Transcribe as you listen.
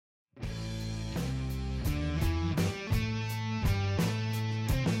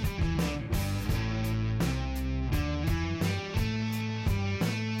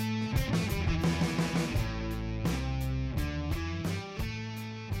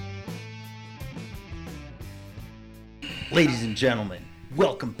Ladies and gentlemen,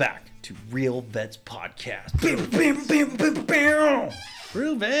 welcome back to Real Vets Podcast.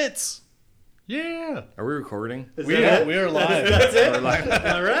 Real Vets. Yeah. Are we recording? We are live. That's it? We're live.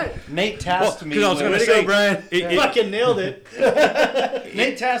 All right. Nate tasked me. Because I was going Way to to say, go, Brian. it- Fucking nailed it.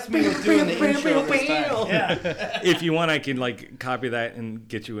 Nate tasked me with doing the intro this time. Yeah. if you want, I can copy that and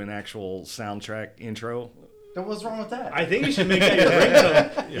get you an actual soundtrack intro. What's wrong with that? I think you should make that your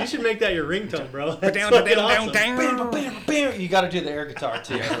ringtone. You should make that your ringtone, bro. That's fucking awesome. You got to do the air guitar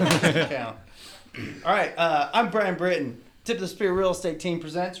too. Count. All right, I'm Brian Britton. Tip of the Spear Real Estate Team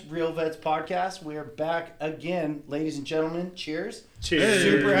presents Real Vets Podcast. We are back again, ladies and gentlemen. Cheers. Cheers.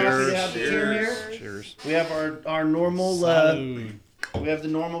 Super happy to have the team here. Cheers. We have our normal. Salud. We have the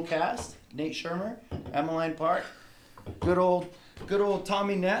normal cast: Nate Shermer, Emmeline Park, good old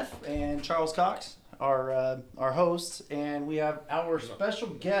Tommy Neff, and Charles Cox, our hosts, and we have our special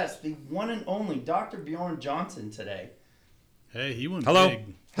guest, the one and only Dr. Bjorn Johnson today. Hey, he went Hello.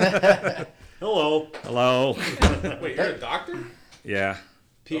 big. Hello. Hello. Wait, you're a doctor? Yeah.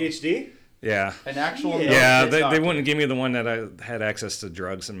 PhD? Yeah. An actual Yeah, no-fit they doctor. wouldn't give me the one that I had access to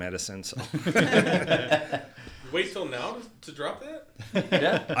drugs and medicine. So Wait till now to drop that?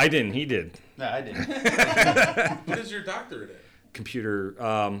 Yeah, I didn't. He did. no, I didn't. What is your doctorate in? Computer.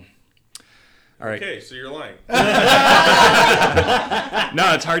 All right. Okay, so you're lying.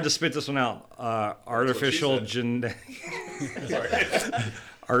 No, it's hard to spit this one out. said. Sorry.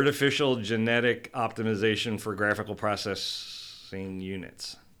 Artificial genetic optimization for graphical processing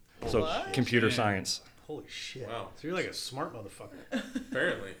units. So computer science. Holy shit. Wow. So you're like a smart motherfucker.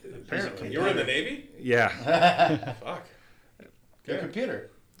 Apparently. Apparently. You were in the Navy? Yeah. Fuck. The Okay.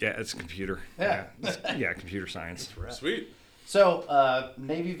 computer. Yeah, it's computer. Yeah. Yeah, computer science. Sweet. So,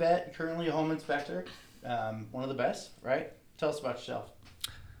 Navy vet, currently a home inspector, one of the best, right? Tell us about yourself.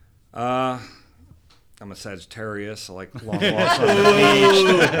 I'm a Sagittarius. I like long walks on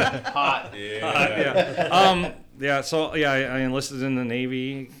the beach. Hot. Yeah. I enlisted in the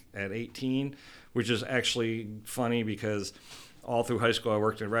Navy at 18, which is actually funny because all through high school I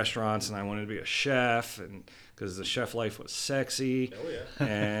worked in restaurants and I wanted to be a chef, and because the chef life was sexy. Oh, yeah.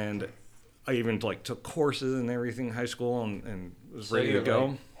 And I even took courses and everything in high school and was So ready to you're go.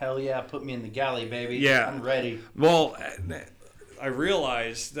 like, hell yeah, put me in the galley, baby. Yeah. I'm ready. Well, I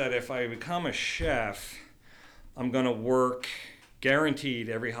realized that if I become a chef, I'm going to work guaranteed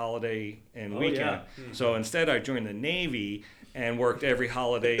every holiday and weekend. yeah. So instead, I joined the Navy and worked every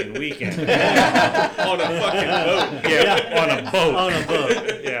holiday and weekend. On a fucking boat. Yeah, on a boat. On a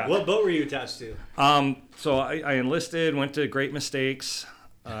boat. Yeah. What boat were you attached to? So I enlisted, went to Great Mistakes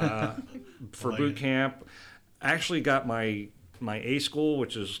for boot camp. Actually got my A school,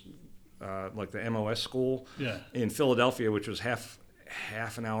 which is like the MOS school Yeah. in Philadelphia, which was half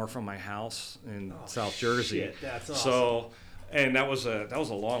an hour from my house in South Jersey. Shit, that's awesome. So, and that was a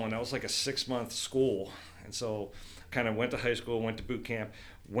long one. That was like a 6-month school, and so kind of went to high school, went to boot camp,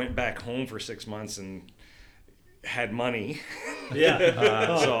 went back home for 6 months, and had money.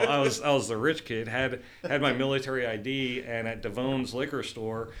 Yeah. So I was the rich kid. Had my military ID, and at Devon's liquor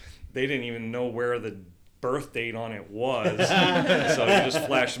store, they didn't even know where the birth date on it was. So you just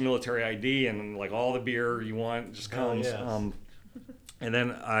flash the military ID, and like all the beer you want just comes. yes. And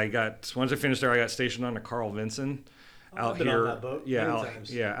then once I finished there, I got stationed on the Carl Vinson out I've been here. on that boat yeah, many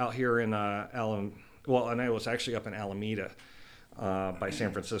times. out here in and I was actually up in Alameda by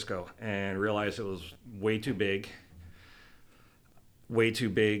San Francisco, and realized it was way too big, way too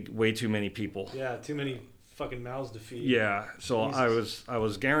many people. Yeah, too many fucking mouths to feed. Yeah, so Jesus. I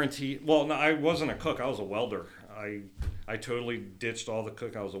was guaranteed. Well, no, I wasn't a cook. I was a welder. I totally ditched all the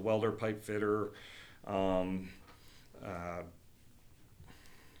cook. I was a welder, pipe fitter. It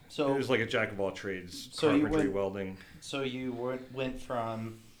So, was like a jack of all trades, So you carpentry, went- welding. so you went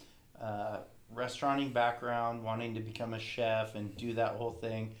from restauranting background, wanting to become a chef and do that whole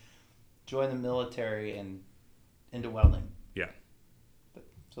thing, join the military and into welding. Yeah.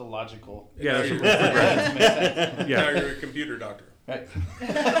 It's a logical. Yeah, that's progression. Makes sense. Now Yeah, you're a computer doctor. Right.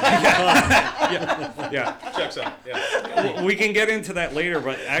 yeah. Checks out. Yeah. We can get into that later,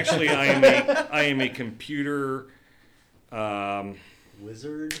 but actually, I am a computer.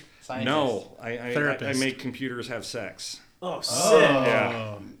 Wizard. Scientist. No, I Therapist. make computers have sex. Oh, sick. Oh.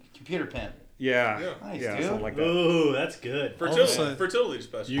 Yeah. Computer pimp. Yeah, Yeah. Nice, yeah, dude. something like that. Ooh, that's good. Also- Fertility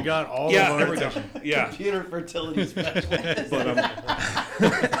specialist. You got all Yeah, of there our we go. attention. Yeah, Computer fertility specialist. but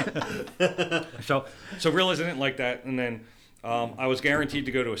so realized I didn't like that, and then I was guaranteed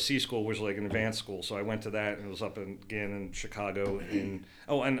to go to a C school, which was like an advanced school. So I went to that, and it was up again in Chicago. And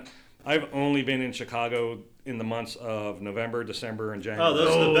I've only been in Chicago in the months of November, December, and January. Oh,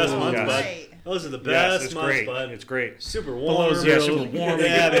 those are the best months, yes. bud. Right. Those are the Yes, best it's months, great. bud. It's great. Super Below warm. zero. Yeah, super warm.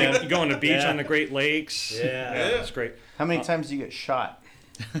 Yeah, man. You go on the beach Yeah. on the Great Lakes. Yeah. It's great. How many times do you get shot?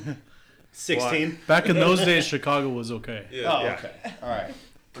 16. Back in those days, Chicago was okay. Yeah. Oh, Yeah. okay. All right.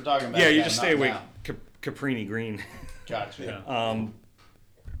 We're talking about Yeah, you that, just not stay awake. now. Caprini Green. Gotcha.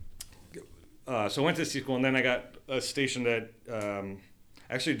 So I went to sea school, and then I got stationed at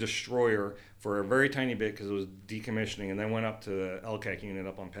actually Destroyer for a very tiny bit because it was decommissioning, and then went up to the LCAC unit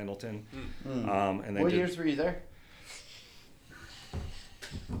up on Pendleton. And then What did, years were you there?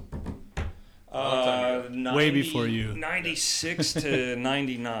 Way before you. 96 to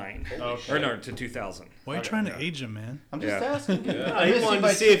 99. Okay. Or no, to 2000. Why are you trying to age him, man? I'm just Yeah. asking. Oh, he wanted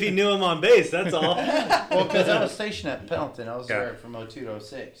to see if he knew him on base. That's all. Well, because I was stationed at Pendleton. I was Yeah. there from 02 to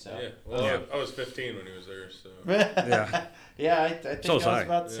 06. So. Yeah. Well, Yeah. I was 15 when he was there, so. Yeah. Yeah, I think So was I was I.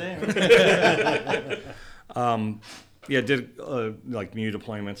 about the same. Yeah, did like MU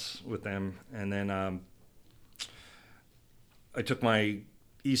deployments with them, and then I took my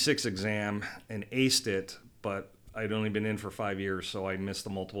E6 exam and aced it, but I'd only been in for 5 years, so I missed the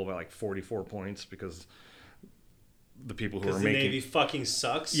multiple by like 44 points because the people who were Because the making Navy fucking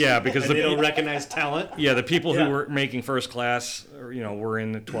sucks. Yeah, because and the- they don't recognize talent. the people Yeah. who were making first class, were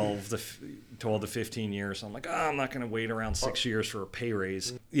in the 12 to 15 years. So I'm like, I'm not going to wait around 6 years for a pay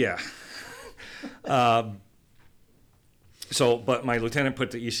raise. Yeah. But my lieutenant put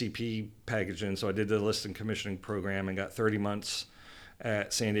the ECP package in, so I did the enlist and commissioning program and got 30 months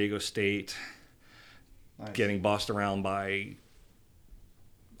at San Diego State, Nice. getting bossed around by,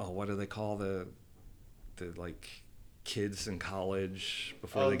 what do they call the like kids in college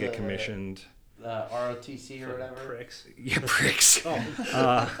before Oh, they get the- commissioned? ROTC or whatever. Pricks. Yeah, pricks.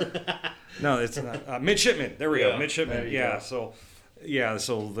 No, it's not. Midshipman. There we go. Yeah, Midshipman. there you Yeah. go.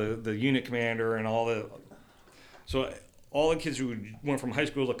 So the unit commander and all the kids who went from high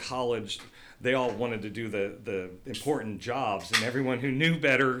school to college, they all wanted to do the important jobs, and everyone who knew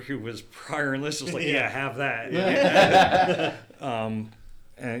better, who was prior enlisted, was like, yeah, have that.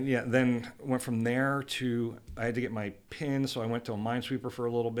 And then went from there to, I had to get my pin, so I went to a minesweeper for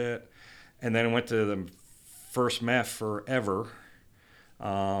a little bit, and then I went to the first MEF forever.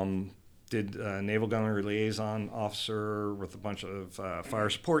 Did Naval Gunnery Liaison Officer with a bunch of fire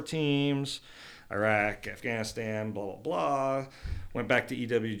support teams, Iraq, Afghanistan, blah, blah, blah. Went back to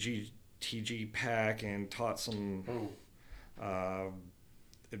EWG PAC and taught some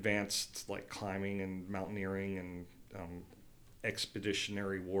advanced like climbing and mountaineering and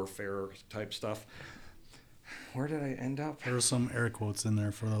expeditionary warfare type stuff. Where did I end up? There were some air quotes in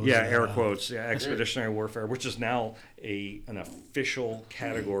there for those. Yeah, air quotes. Yeah, expeditionary warfare, which is now an official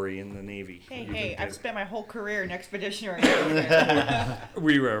category in the Navy. Hey, I've spent my whole career in expeditionary.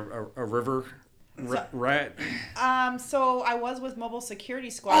 We were a river rat. So I was with Mobile Security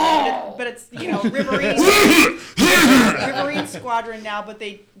Squadron, but it's Riverine Squadron now, but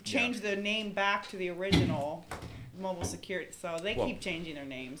they changed the name back to the original Mobile Security. So they keep changing their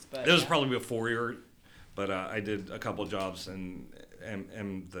names. But This was probably before your, but I did a couple jobs, and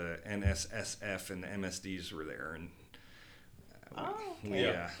the NSSF and the MSDs were there, and okay.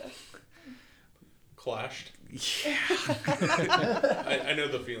 yeah. Clashed. I know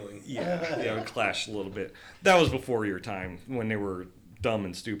the feeling. Yeah, we clashed a little bit. That was before your time when they were dumb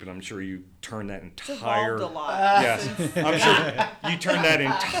and stupid. I'm sure you turned that It's entire. evolved a lot. Yes, I'm sure you turned that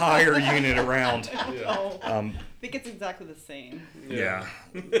entire unit around. I think it's exactly the same. Yeah.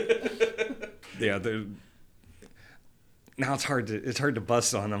 Yeah. Now it's hard to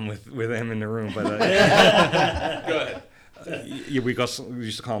bust on them with them in the room, but Go ahead. we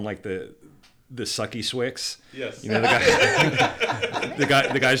used to call them like the sucky swicks. Yes. You know, the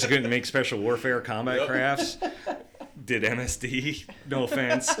guys who couldn't make special warfare combat crafts did MSD. No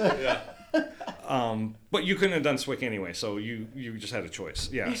offense. Yeah. But you couldn't have done SWIC anyway, so you just had a choice.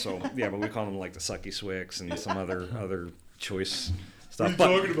 Yeah. So but we call them like the sucky swicks and some other choice stuff. What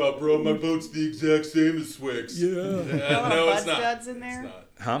are you talking about, bro? My boat's the exact same as Swix. Yeah. A lot No, of it's bud not. studs in there. It's not.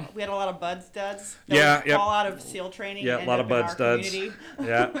 Huh? We had a lot of bud studs. Yeah, yep. All out of SEAL training. Yeah, a and lot end of up in bud our studs. community.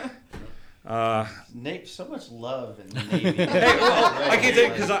 Yeah. Nate, so much love in the Navy. Hey, well, I can't tell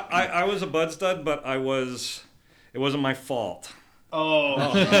you because I was a bud stud, but it wasn't my fault.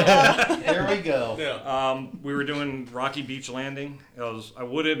 Oh, there we go. Yeah. We were doing Rocky Beach Landing. I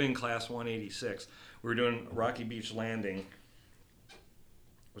would have been class 186. We were doing Rocky Beach Landing.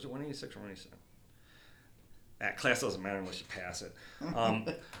 Was it 186 or 187? That class doesn't matter unless you pass it.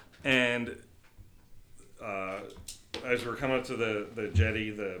 And as we were coming up to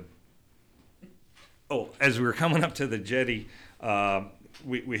the jetty,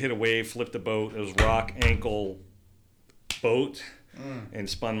 we hit a wave, flipped the boat. It was rock ankle boat, and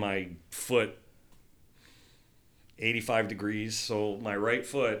spun my foot 85 degrees. So my right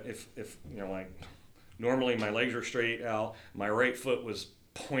foot, if like normally my legs are straight out, my right foot was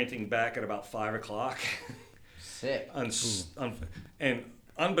pointing back at about 5 o'clock. Sick. And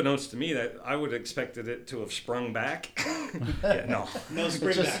unbeknownst to me, that I would have expected it to have sprung back. Yeah, No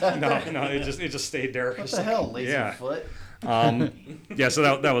spring back. no, it just stayed there. What the hell, lazy Yeah. foot? Yeah,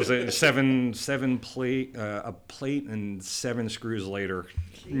 so that was it. Seven plate, a plate and 7 screws later,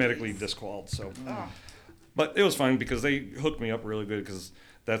 medically disqualified. So, but it was fun because they hooked me up really good, because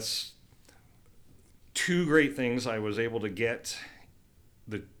that's 2 great things. I was able to get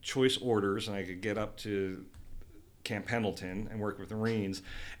the choice orders, and I could get up to Camp Pendleton and work with the Marines.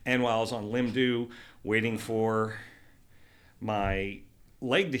 And while I was on Limdu waiting for my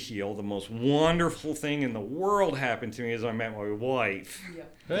leg to heal, the most wonderful thing in the world happened to me is I met my wife.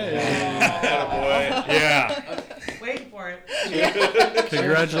 Attaboy. Yeah. Wait for it.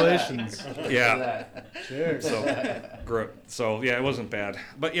 Congratulations. Yeah. Cheers. So yeah, it wasn't bad.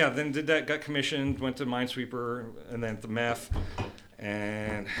 But yeah, then did that, got commissioned, went to Minesweeper, and then at the MEF.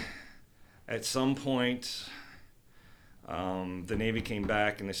 And at some point, the Navy came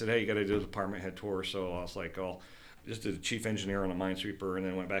back and they said, hey, you got to do a department head tour. So I was like, oh, just did a chief engineer on a Minesweeper, and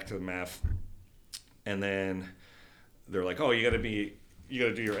then went back to the MEF. And then they're like, oh, you got to do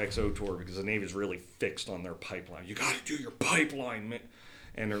your XO tour, because the Navy's really fixed on their pipeline. You got to do your pipeline, man.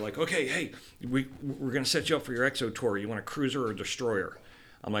 And they're like, okay, hey, we're going to set you up for your XO tour. You want a cruiser or a destroyer?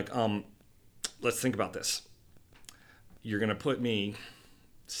 I'm like, let's think about this. You're going to put me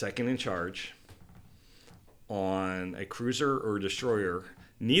second in charge on a cruiser or a destroyer,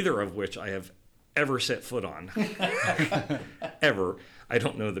 neither of which I have ever set foot on. Ever. I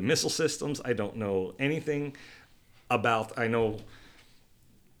don't know the missile systems. I don't know anything about, I know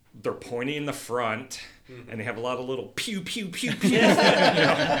they're pointing in the front, and they have a lot of little pew, pew, pew, pew.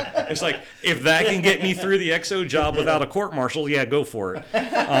 It's like, if that can get me through the XO job without a court martial, yeah, go for it.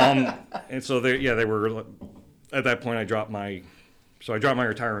 And so they were, at that point I dropped my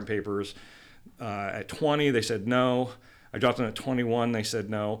retirement papers. At 20, they said no. I dropped them at 21, they said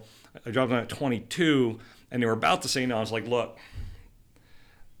no. I dropped them at 22, and they were about to say no. I was like, look,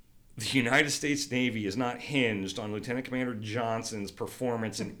 the United States Navy is not hinged on Lieutenant Commander Johnson's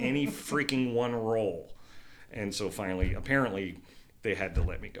performance in any freaking one role. And so finally, apparently, they had to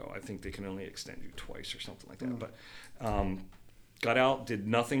let me go. I think they can only extend you twice or something like that. But got out, did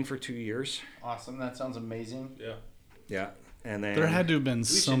nothing for 2 years. Awesome. That sounds amazing. Yeah. Yeah. And then There had to have been We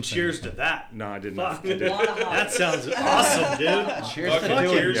something. should cheers to that. No, I did Fuck. not. That sounds awesome, dude. Cheers to Fucking doing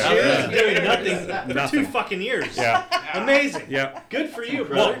cheers. Cheers to doing nothing for Nothing. 2 fucking years. Yeah. Amazing. Yeah. Good for you,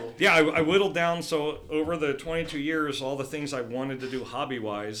 brother. Well, yeah, I whittled down. So over the 22 years, all the things I wanted to do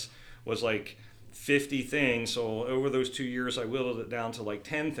hobby-wise was like 50 things. So over those 2 years, I whittled it down to like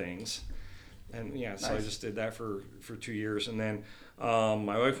 10 things. And yeah, so I Nice. just did that for 2 years. And then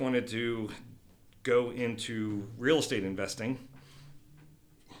my wife wanted to go into real estate investing.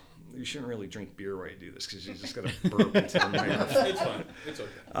 You shouldn't really drink beer while you do this, because you just got to burp into the microphone. It's fine. It's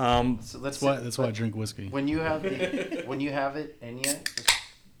okay. So let's That's why I drink whiskey. when you have it in you,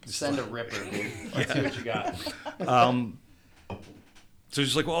 just send a ripper, dude. Let's see what you got. So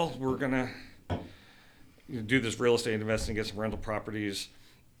she's like, well, we're going to do this real estate investing, get some rental properties.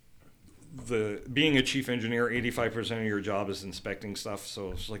 Being a chief engineer, 85% of your job is inspecting stuff.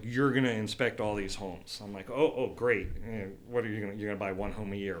 So it's like, you're going to inspect all these homes. I'm like, oh, great. What are you going to, you're going to buy 1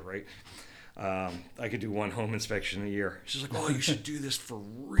 home a year, right? I could do 1 home inspection a year. She's like, oh, you should do this for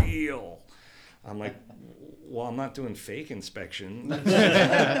real. I'm like, well, I'm not doing fake inspection.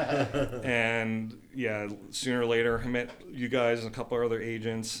 And yeah, sooner or later, I met you guys and a couple other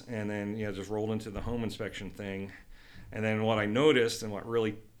agents, and then just rolled into the home inspection thing. And then what I noticed, and what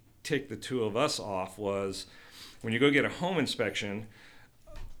really ticked the 2 of us off, was when you go get a home inspection,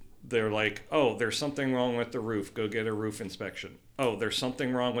 they're like, oh, there's something wrong with the roof, go get a roof inspection. Oh, there's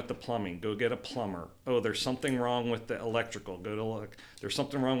something wrong with the plumbing, go get a plumber. Oh, there's something wrong with the electrical, go to look. There's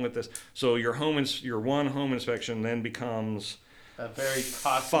something wrong with this. So your one home inspection then becomes A very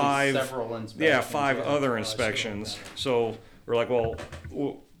costly several inspections. 5 other inspections. So we're like, well,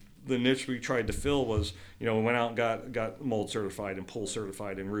 the niche we tried to fill was, we went out and got mold certified and pool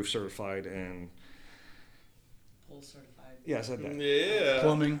certified and roof certified and Pool certified. yeah, I said that. Yeah.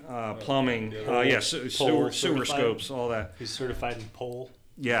 Plumbing. Plumbing, sewer certified. scopes, all that. He's certified in pole.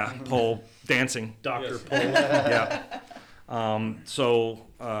 Yeah, pole dancing. Dr. Yes. Pole. Yeah. So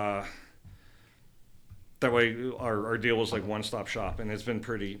that way our deal was like one-stop shop, and it's been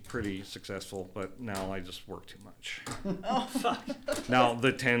pretty successful. But now I just work too much. Oh, fuck. Now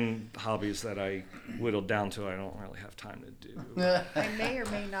the 10 hobbies that I whittled down to, I don't really have time to do. I may or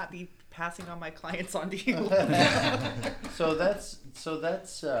may not be passing on my clients onto you. So that's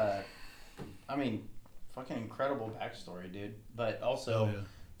I mean, fucking incredible backstory, dude. But also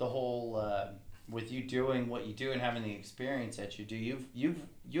the whole with you doing what you do and having the experience that you do, you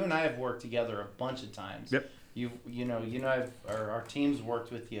and I have worked together a bunch of times. Yep. Our teams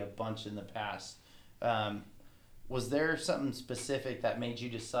worked with you a bunch in the past. Was there something specific that made you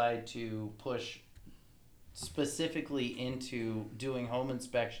decide to push specifically into doing home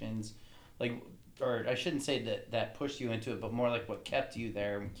inspections, like, or I shouldn't say that pushed you into it, but more like what kept you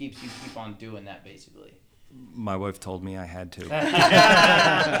there and keeps you keep on doing that, basically? My wife told me I had to.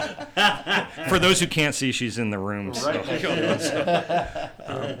 For those who can't see, she's in the room. Right.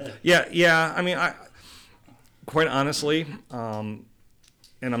 Yeah. I mean, quite honestly, and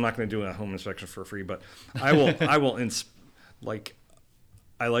I'm not going to do a home inspection for free, but I will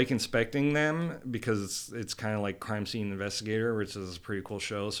I like inspecting them because it's kind of like Crime Scene Investigator, which is a pretty cool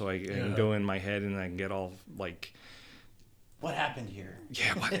show. So I can go in my head and I can get all like, what happened here?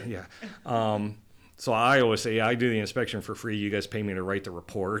 Yeah, what? Yeah. So I always say, I do the inspection for free. You guys pay me to write the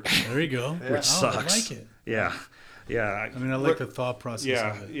report. There you go. Which sucks. I like it. Yeah. I mean, I like the thought process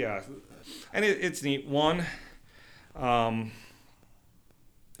of it. Yeah. And it's neat. One,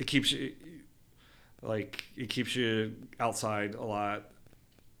 it keeps you outside a lot.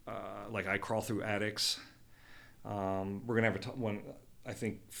 Like I crawl through attics. We're going to have one, I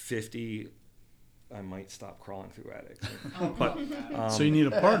think 50, I might stop crawling through attics. But so you need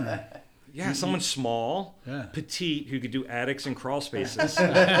a partner. Yeah, someone small, petite, who could do attics and crawl spaces.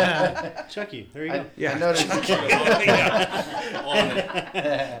 Chucky, there you go. Yeah, I noticed.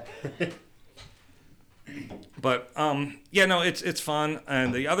 But it's fun.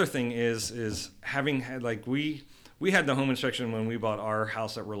 And the other thing is having had we had the home inspection when we bought our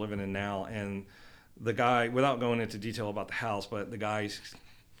house that we're living in now, and the guy, without going into detail about the house, but the guy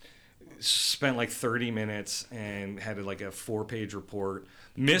spent like 30 minutes and had like a 4-page report.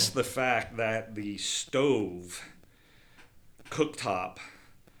 Missed the fact that the stove cooktop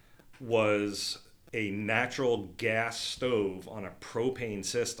was a natural gas stove on a propane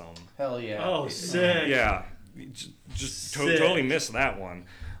system. Hell yeah. Oh, sick. Yeah. Just totally missed that one.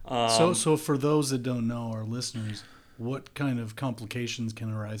 So for those that don't know, our listeners, what kind of complications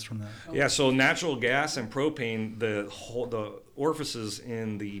can arise from that? Yeah, so natural gas and propane, the orifices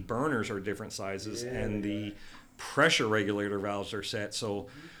in the burners are different sizes, and the pressure regulator valves are set. So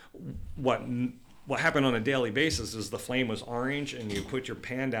what happened on a daily basis is the flame was orange, and you put your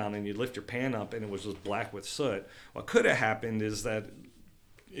pan down and you lift your pan up, and it was just black with soot. What could have happened is that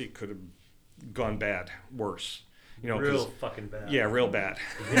it could have gone bad, worse. Real fucking bad. Yeah, real bad.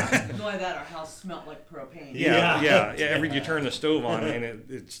 Not only that, our house smelled like propane. Yeah. You turn the stove on, and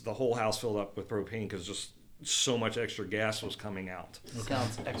it's the whole house filled up with propane because just so much extra gas was coming out.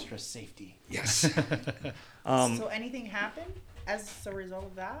 Sounds extra safety. Yes. So anything happened as a result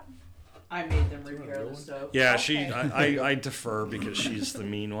of that? I made them repair the stove. Yeah, Okay. I defer because she's the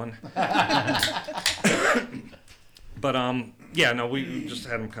mean one. But we just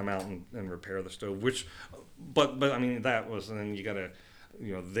had them come out and repair the stove, but I mean that was, and then you gotta,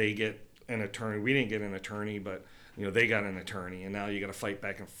 they get an attorney. We didn't get an attorney, but they got an attorney, and now you gotta fight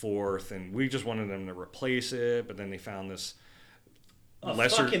back and forth. And we just wanted them to replace it, but then they found this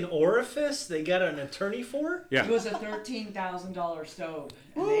lesser fucking orifice they got an attorney for. Yeah. It was a $13,000 stove,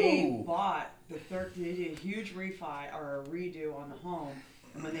 and they bought they did a huge refi or a redo on the home.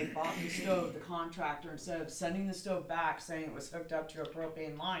 And when they bought the stove, the contractor, instead of sending the stove back saying it was hooked up to a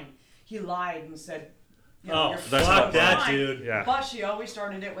propane line, he lied and said, Oh, your that's fuck stove's that, fine. dude. Yeah. But she always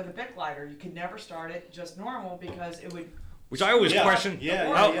started it with a Bic lighter. You could never start it just normal because it would. Which I always question.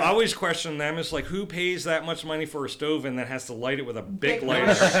 Yeah. I always question them. It's like, who pays that much money for a stove and then has to light it with a Bic Bic lighter?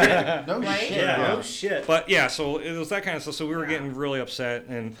 lighter. No Right? shit. Yeah, bro. no shit. But yeah, so it was that kind of stuff. So we were getting really upset,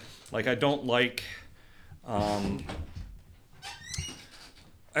 and like I don't know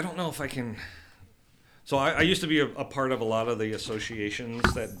if I can. So I used to be a part of a lot of the associations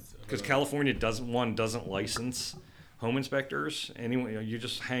because California doesn't license home inspectors. Anyway, you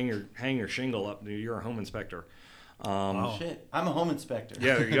just hang your shingle up. You're a home inspector. Shit. I'm a home inspector.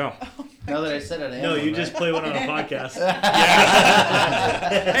 Yeah, there you go. Now that I said it, I am. No, you right? just play one on a podcast.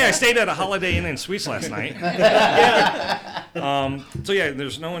 Hey, I stayed at a Holiday Inn and Suites last night. So yeah,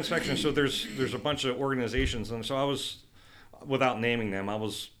 there's no inspection. So there's a bunch of organizations, and so I was, without naming them, I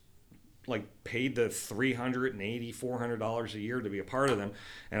was like paid the $380, $400 a year to be a part of them,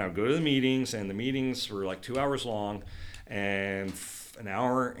 and I would go to the meetings, and the meetings were like 2 hours long, and an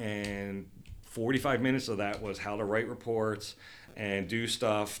hour and 45 minutes of that was how to write reports and do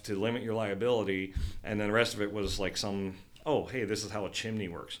stuff to limit your liability, and then the rest of it was like hey, this is how a chimney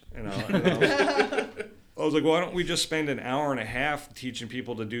works. I was like, why don't we just spend an hour and a half teaching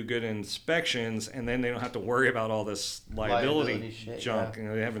people to do good inspections, and then they don't have to worry about all this liability shit, junk. yeah. You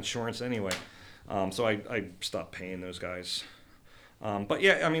know, they have insurance anyway. So I stopped paying those guys. But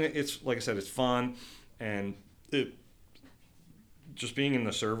yeah, I mean, it's like I said, it's fun, and just being in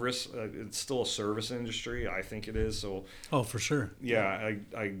the service, it's still a service industry. I think it is. So Oh, for sure. yeah,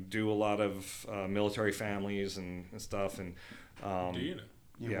 I do a lot of military families and stuff, and Do you know?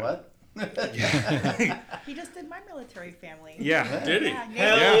 You Yeah. what? He just did my military family. yeah. Did he? Yeah,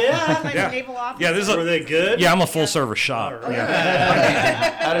 Hell naval, yeah. like Yeah. naval officer. Yeah, this is Were they good? Yeah, I'm a full service shop. All right.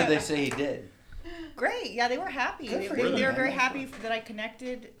 Yeah. How did they say he did? Great. Yeah, they were happy. Good They, for they, you, they were man. very happy that I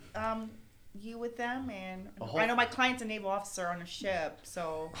connected you with them, and I know my client's a naval officer on a ship,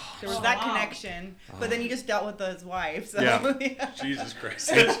 so there was that wow. connection. But then you just dealt with his wife. So Yeah. Jesus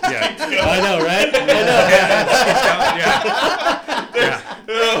Christ. Yeah. I know, right? Yeah.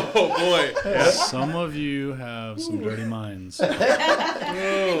 Oh boy. Some of you have some dirty minds. So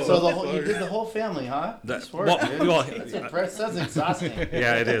you did the whole family, huh? That's work, well, dude. well, That's impressive. That's exhausting.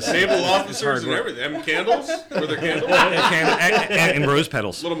 Yeah, it is. Naval Hard officers and work. everything. Them candles? Were there candles? And rose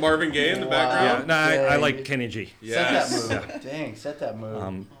petals. Little Marvin Gaye in the Wow. background? Yeah, no, I Dang. like Kenny G. Yes. Set that move. Dang, set that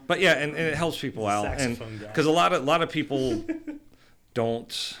move. But yeah, and it helps people out, and Saxophone guy. because a lot of people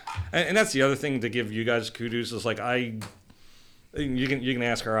don't, and that's the other thing to give you guys kudos is like you can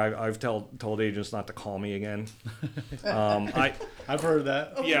ask her. I've told agents not to call me again. I've heard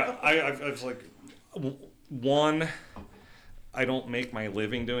that. Yeah, I was like, one, I don't make my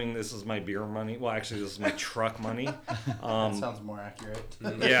living doing this. Is my beer money. Well, actually, this is my truck money. That sounds more accurate.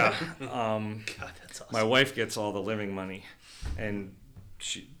 Yeah. God, that's awesome. My wife gets all the living money, and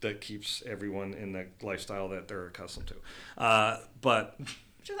that keeps everyone in the lifestyle that they're accustomed to. But I'm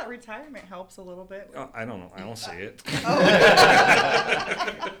sure that retirement helps a little bit. I don't know. I don't see it.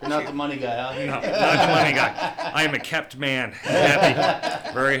 You're not the money guy, huh? No, not the money guy. I am a kept man.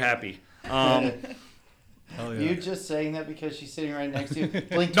 Happy, very happy. Oh, You yeah. just saying that because she's sitting right next to you?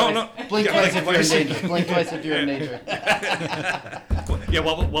 Blink No, twice. no. Blink Yeah, twice like, if you're in danger. Blink twice if you're in danger. Yeah.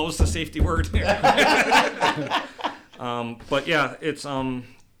 What was the safety word? But yeah, it's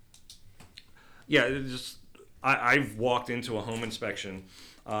yeah. It just I've walked into a home inspection.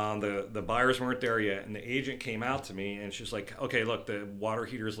 The buyers weren't there yet, and the agent came out to me, and she's like, "Okay, look, the water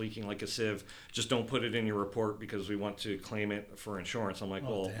heater is leaking like a sieve. Just don't put it in your report because we want to claim it for insurance." I'm like,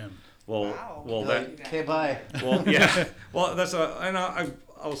 Oh, damn. Wow. well, that, Okay, bye. well, yeah, well, that's and I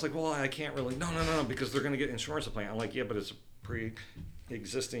was like, well, I can't really, no, because they're gonna get insurance to play. I'm like, yeah, but it's a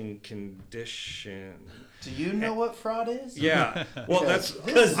pre-existing condition. Do you know what fraud is? Yeah, well, that's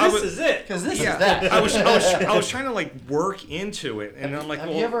Because I this was- is it. Because this yeah, is that. I was trying to like work into it, and I'm like, have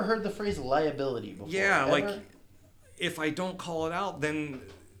well, you ever heard the phrase liability before? yeah, Ever? like if I don't call it out, then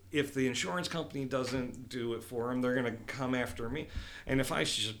if the insurance company doesn't do it for them, they're gonna come after me. And if I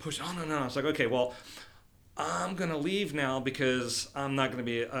just push, oh no, it's like, okay, well, I'm gonna leave now because I'm not gonna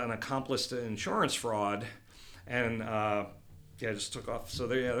be an accomplice to insurance fraud, and yeah, just took off. So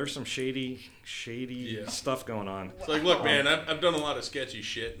there's some shady Yeah. stuff going on. It's like, look, man, I've done a lot of sketchy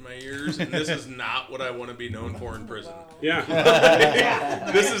shit in my years, and this is not what I want to be known for in prison. Yeah.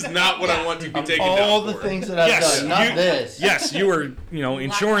 This is not what I want to be taken all down the for. things that I've Yes, done, not you- this. Yes, you were,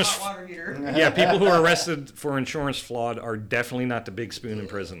 insurance. Hot water heater. Yeah, people who are arrested for insurance fraud are definitely not the big spoon in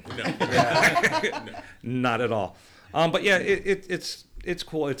prison. No. Not at all. But yeah, it's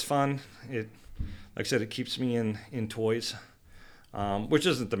cool. It's fun. Like I said, it keeps me in toys, which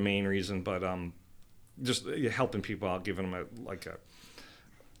isn't the main reason, but just helping people out, giving them a.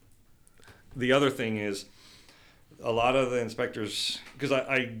 The other thing is, a lot of the inspectors, because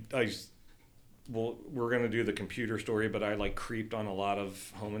well, we're gonna do the computer story, but I creeped on a lot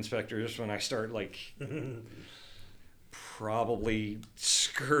of home inspectors when I start probably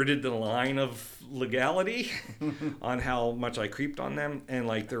skirted the line of legality on how much I creeped on them, and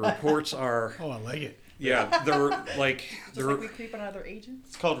the reports are Oh, I like it. yeah, they're Just like we creep on other agents.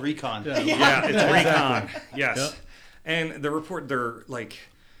 It's called recon. Yeah. yeah, it's recon. Yes. Yep. And the report, they're like,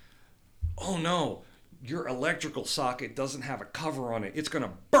 oh no, your electrical socket doesn't have a cover on it. It's going to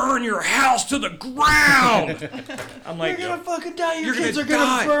burn your house to the ground. I'm like, You're gonna fucking die. Your you're kids are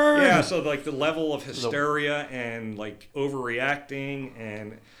die. gonna burn. Yeah, so like the level of hysteria and like overreacting,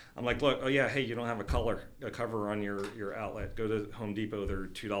 and I'm like, look, oh yeah, hey, you don't have a cover on your outlet. Go to Home Depot. They're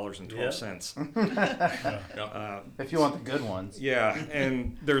 $2.12. If you want the good ones. Yeah,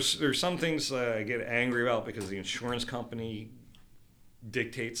 and there's some things I get angry about because the insurance company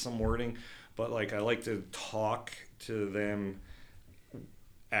dictates some wording, but like I like to talk to them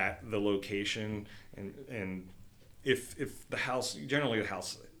at the location, and if the house, generally the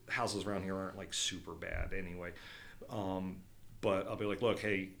houses around here aren't like super bad anyway, but I'll be like, look,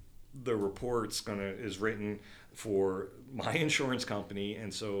 hey, the report's is written for my insurance company,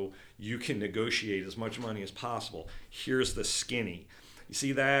 and so you can negotiate as much money as possible. Here's the skinny. You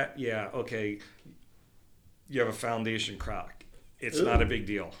see that? Yeah, okay. You have a foundation crack. It's not a big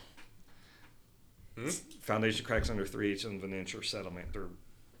deal. Foundation cracks under 3/8 of an inch or settlement. They're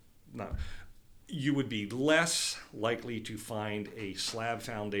not. You would be less likely to find a slab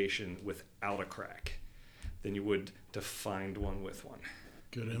foundation without a crack than you would to find one with one.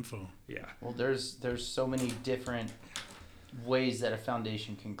 Good info. Yeah. Well, there's so many different ways that a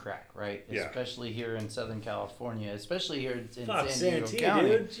foundation can crack, right? Yeah. Especially here in Southern California, especially here in Fuck San Diego Santee, County.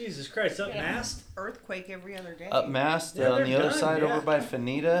 dude. Jesus Christ, up Yeah. mast. Earthquake every other day. Up Mast, Yeah, on the they're other done, side yeah. over by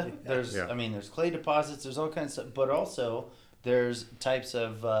Fanita, there's, Yeah. I mean, there's clay deposits, there's all kinds of stuff, but also there's types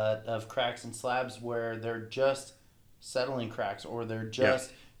of cracks and slabs where they're just settling cracks, or they're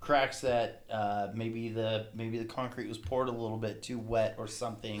just cracks that maybe the concrete was poured a little bit too wet or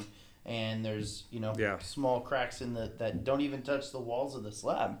something, and there's small cracks in that don't even touch the walls of the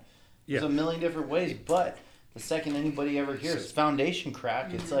slab. There's Yeah. a million different ways, but the second anybody ever hears foundation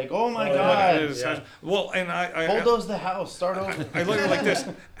crack, it's like, oh my god, Yeah. Well, and I bulldoze the house, start over. I look at it like this: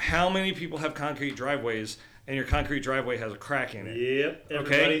 how many people have concrete driveways, and your concrete driveway has a crack in it? Yep,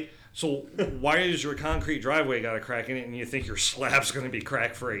 Okay, everybody. so why is your concrete driveway got a crack in it, and you think your slab's going to be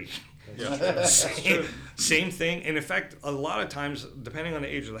crack free? Same thing. And in fact, a lot of times, depending on the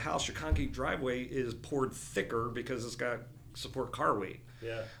age of the house, your concrete driveway is poured thicker because it's got support car weight.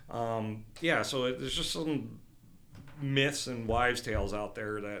 Yeah. So there's just some myths and wives' tales out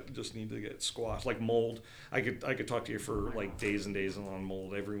there that just need to get squashed. Like mold, I could talk to you for like days and days on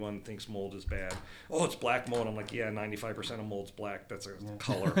mold. Everyone thinks mold is bad. Oh, it's black mold. I'm like, yeah, 95% of mold's black. That's a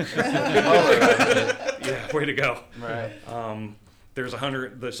color. Yeah, way to go. Right. There's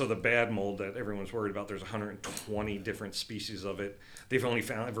 100. So the bad mold that everyone's worried about. There's 120 different species of it. They've only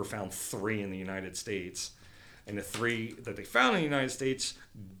ever found 3 in the United States, and the 3 that they found in the United States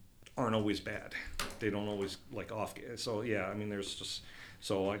aren't always bad. They don't always like off. So yeah, I mean, there's just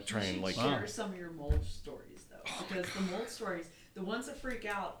so I try and like. share some of your mold stories though, because the mold stories, the ones that freak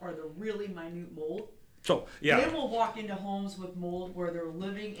out are the really minute mold. So yeah. Then we'll walk into homes with mold where they're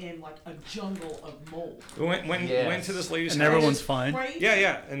living in like a jungle of mold. We went to this lady's And house. everyone's fine. Crazy.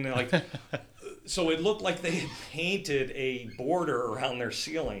 Yeah, and they're like, so it looked like they had painted a border around their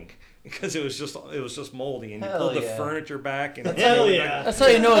ceiling because it was just moldy, and you Hell pulled the yeah. furniture back and Hell yeah. That's how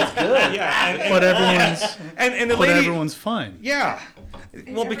you know it's good. yeah, But everyone's and the but lady, everyone's fine. yeah,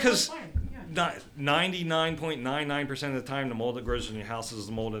 And well everyone's because. fine, yeah. 99.99% of the time, the mold that grows in your house is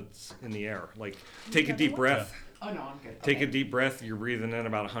the mold that's in the air. Like, take a deep breath. Oh no, I'm good. Take Okay. a deep breath. You're breathing in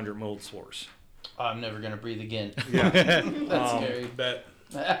about 100 mold spores. I'm never gonna breathe again. Yeah. That's scary. Bet.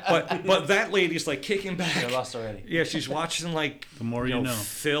 but that lady's like kicking I back. lost already. Yeah, she's watching like The more you know.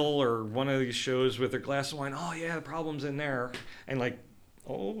 Phil or one of these shows with her glass of wine. Oh yeah, the problem's in there, and like,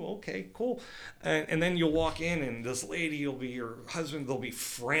 oh okay, cool. And then you'll walk in, and this lady, your husband, they'll be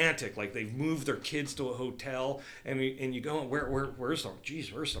frantic, like they've moved their kids to a hotel, and you go, where's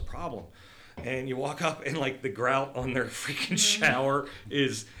the problem? And you walk up, and like the grout on their freaking shower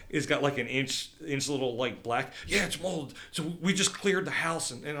is got like an inch little like black. Yeah, it's mold. So we just cleared the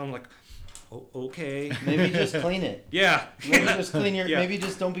house, and I'm like, oh, okay. Maybe just clean it. Yeah. Maybe just clean your. Yeah. Maybe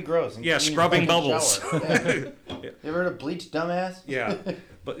just don't be gross. And Yeah, clean your scrubbing fucking bubbles. shower. Yeah. You ever heard of bleach, dumbass? Yeah,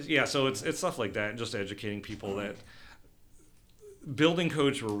 but yeah, so it's stuff like that, just educating people that building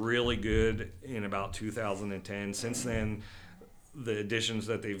codes were really good in about 2010. Since then, the additions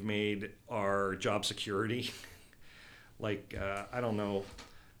that they've made are job security, like I don't know,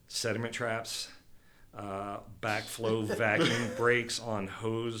 sediment traps, backflow vacuum brakes on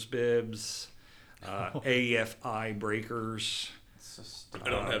hose bibs, AFI breakers. It's so stupid.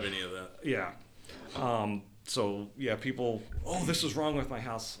 I don't have any of that. Yeah. So yeah, people, oh, this is wrong with my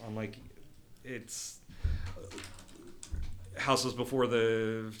house. I'm like, it's houses before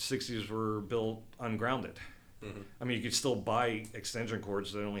the 60s were built ungrounded. I mean, you could still buy extension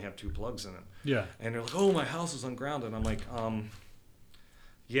cords that only have 2 plugs in them. Yeah. And they're like, "Oh, my house is ungrounded." I'm like,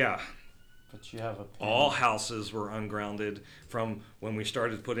 yeah. But you have a All houses were ungrounded from when we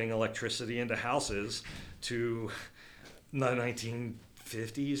started putting electricity into houses to the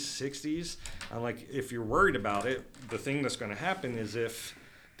 1950s, 60s. I'm like, if you're worried about it, the thing that's going to happen is if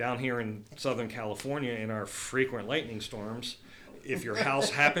down here in Southern California in our frequent lightning storms, if your house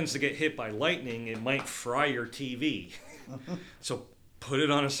happens to get hit by lightning, it might fry your TV. So put it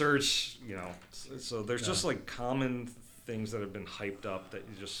on a surge, So there's just like common things that have been hyped up that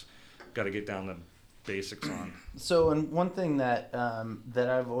you just got to get down to basics on. So, and one thing that that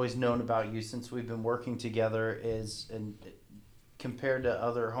I've always known about you since we've been working together is, and compared to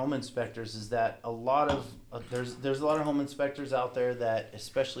other home inspectors, is that a lot of there's a lot of home inspectors out there that,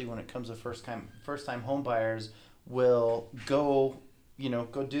 especially when it comes to first time home buyers, will go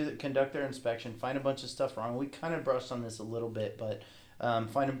conduct their inspection, find a bunch of stuff wrong. We kind of brushed on this a little bit, but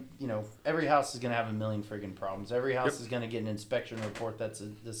every house is going to have a million friggin' problems. Every house is going to get an inspection report that's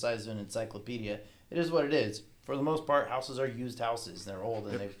the size of an encyclopedia. It is what it is. For the most part, houses are used houses. They're old,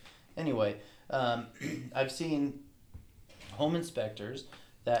 and I've seen home inspectors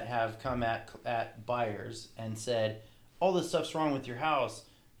that have come at buyers and said, all this stuff's wrong with your house.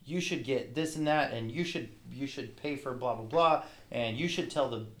 You should get this and that, and you should pay for blah blah blah, and you should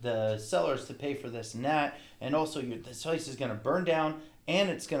tell the sellers to pay for this and that, and also this place is gonna burn down, and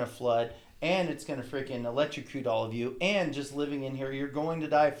it's gonna flood, and it's gonna freaking electrocute all of you, and just living in here, you're going to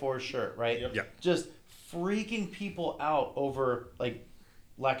die for sure, right? Yep. Yeah. Just freaking people out over like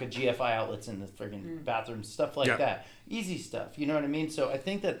lack of GFI outlets in the friggin' bathroom, stuff like that. Easy stuff, you know what I mean? So I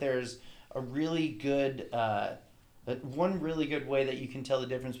think that there's a really good. One really good way that you can tell the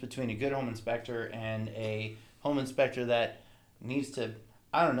difference between a good home inspector and a home inspector that needs to,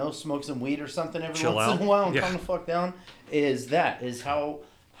 I don't know, smoke some weed or something every Chill once out. in a while and Yeah. calm the fuck down, is how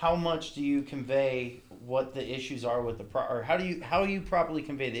much do you convey what the issues are with the or how do you properly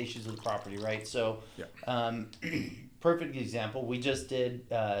convey the issues of the property, right? So, perfect example. We just did.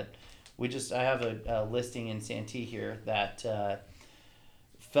 I have a listing in Santee here that.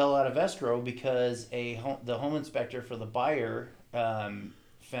 Fell out of escrow because the home inspector for the buyer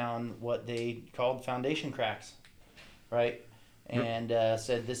found what they called foundation cracks, right? And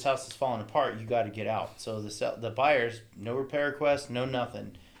said, this house is falling apart. You got to get out. So the buyers, no repair request, no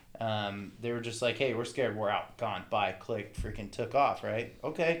nothing. They were just like, hey, we're scared. We're out. Gone. Bye. Clicked. Freaking took off, right?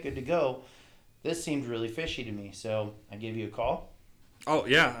 Okay, good to go. This seemed really fishy to me. So I gave you a call. Oh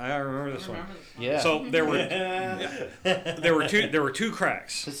yeah, I remember this one. Yeah. So there were two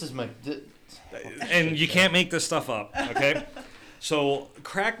cracks, This is my... and you can't make this stuff up. Okay, so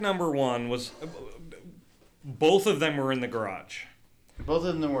crack number 1 was both of them were in the garage. Both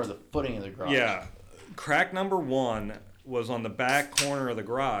of them were the footing of the garage. Yeah, crack number 1 was on the back corner of the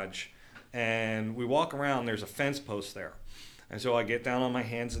garage, and we walk around. There's a fence post there, and so I get down on my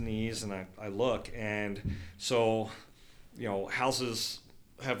hands and knees and I look, and so. Houses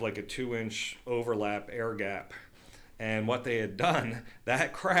have like a 2-inch overlap air gap. And what they had done,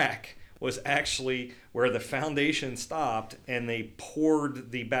 that crack was actually where the foundation stopped and they poured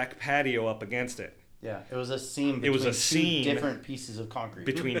the back patio up against it. Yeah, it was a seam. It was a two seam different pieces of concrete.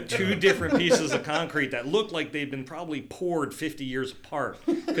 Between 2 different pieces of concrete that looked like they'd been probably poured 50 years apart.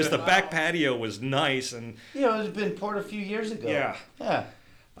 Because the back patio was nice and... Yeah, it had been poured a few years ago. Yeah. Yeah.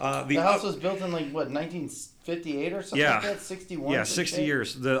 The house was built in 1958 or something like that? 61? Yeah, 60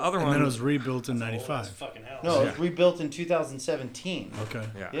 years. The other And one... then it was rebuilt in '95. Fucking house. No, it was rebuilt in 2017. Okay.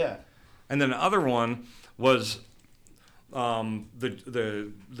 Yeah. And then the other one was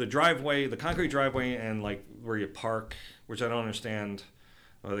the driveway, the concrete driveway, and like where you park, which I don't understand.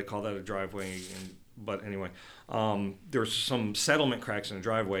 They call that a driveway, but anyway, there was some settlement cracks in the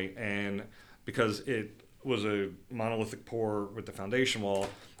driveway, and because it was a monolithic pour with the foundation wall,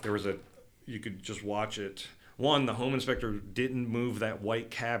 you could just watch it. One, the home inspector didn't move that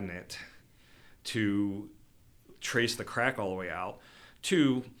white cabinet to trace the crack all the way out.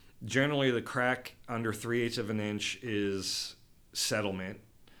 Two, generally the crack under 3/8 of an inch is settlement.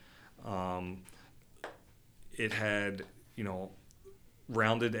 It had,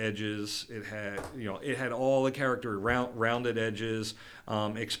 rounded edges. It had all the character, rounded edges,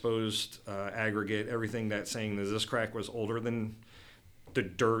 exposed aggregate, everything that's saying that this crack was older than the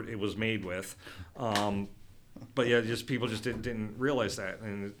dirt it was made with. But yeah, people just didn't realize that.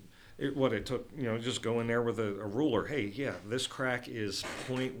 And it took, just go in there with a ruler. Hey, yeah, this crack is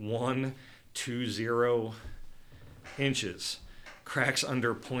 0.120 inches. Cracks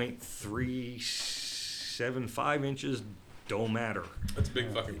under 0.375 inches don't matter. That's a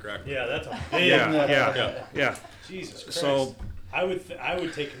big fucking crack. Yeah, that's a big. Yeah. Jesus Christ. So I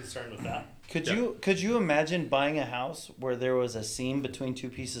would take concern with that. Could you imagine buying a house where there was a seam between two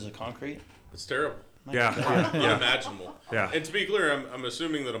pieces of concrete? It's terrible. yeah. Unimaginable. Yeah. And to be clear, I'm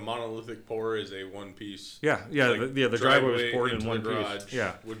assuming that a monolithic pour is a one piece. Yeah. The driveway was poured in into one the garage piece.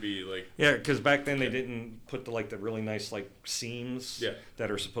 Yeah. would be like. Yeah, because back then they didn't put the really nice seams Yeah.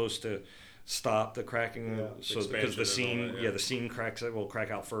 that are supposed to stop the cracking. Yeah. So because Expansion the and seam, all that, yeah. the seam cracks will crack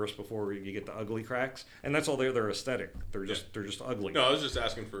out first before you get the ugly cracks, and that's all they're aesthetic. They're just ugly. No, I was just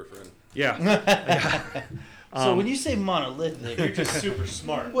asking for a friend. Yeah. So when you say monolithic, You're just super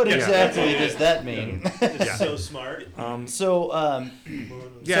smart. what exactly does that mean? Just so smart. So,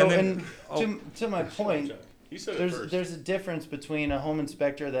 Yeah, so and then- and to my point, He said it there's first. there's a difference between a home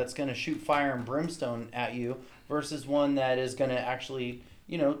inspector that's going to shoot fire and brimstone at you versus one that is going to actually,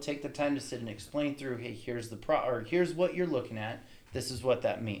 take the time to sit and explain through, hey, here's the or here's what you're looking at. This is what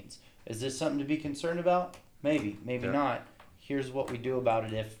that means. Is this something to be concerned about? Maybe Yeah. not. Here's what we do about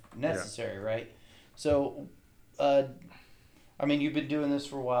it if necessary, right? So, you've been doing this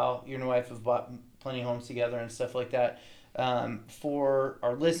for a while. You and your wife have bought plenty of homes together and stuff like that. For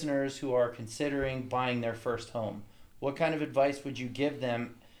our listeners who are considering buying their first home, what kind of advice would you give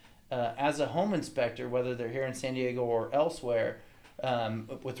them as a home inspector, whether they're here in San Diego or elsewhere,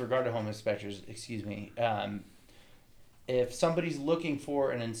 with regard to home inspectors, if somebody's looking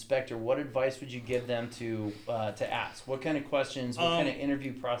for an inspector, what advice would you give them to ask? What kind of questions, what kind of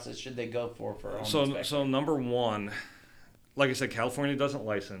interview process should they go for a home inspector? So number one, like I said, California doesn't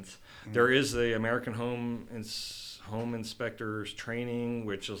license. Mm-hmm. There is the American Home Inspectors Training,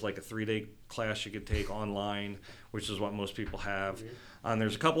 which is like a 3-day class you could take online, which is what most people have.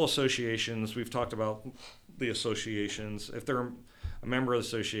 There's a couple associations. We've talked about the associations. If they're a member of the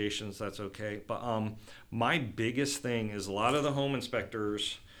associations, that's okay. But my biggest thing is a lot of the home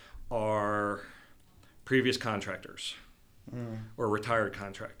inspectors are previous contractors or retired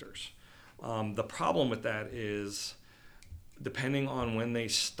contractors. The problem with that is, depending on when they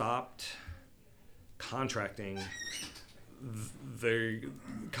stopped contracting, the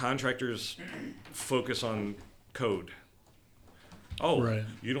contractors focus on code. Oh, Right.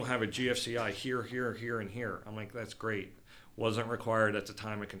 You don't have a GFCI here, here, and here. I'm like, that's great. Wasn't required at the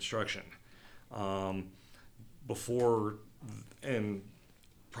time of construction. Before, and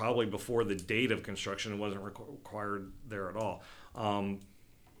probably before the date of construction, it wasn't required there at all.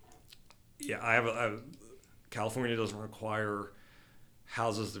 California doesn't require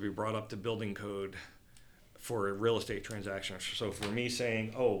houses to be brought up to building code for a real estate transaction. So for me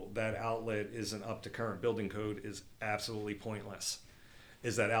saying, oh, that outlet isn't up to current building code is absolutely pointless.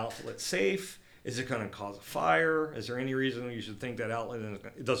 Is that outlet safe? Is it going to cause a fire? Is there any reason you should think that outlet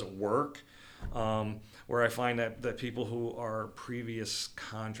it doesn't work? Where I find that people who are previous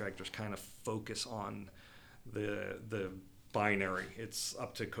contractors kind of focus on the binary. It's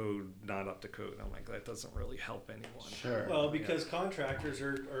up to code, not up to code. I'm like, that doesn't really help anyone. Sure. Well, because contractors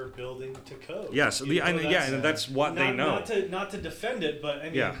are building to code. Yes, and that's what they know. Not to defend it, but I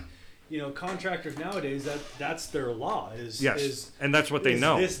mean, Yeah. Contractors nowadays, that's their law. And that's what they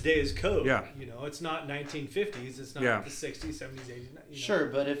know. This day's code. Yeah. It's not 1950s. It's not Yeah. the 60s, 70s, 80s. Sure,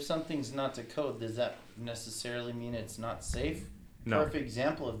 but if something's not to code, does that necessarily mean it's not safe? No. Perfect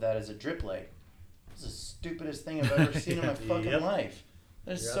example of that is a drip leg. It's the stupidest thing I've ever seen in my fucking Yep. life.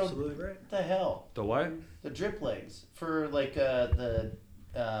 It's You're so absolutely right. what the hell? The what? The drip legs for like the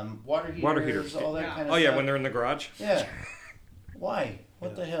water heaters, Water heaters. all that Yeah. kind of Oh stuff. yeah, when they're in the garage. Yeah. Why?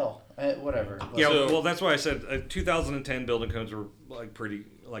 What the hell? Whatever. Yeah, So- well, that's why I said 2010 building codes were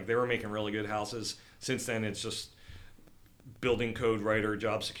they were making really good houses. Since then, it's just building code writer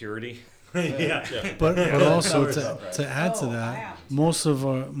job security. yeah. But also Sounds about right. to add to Oh, that, wow. most of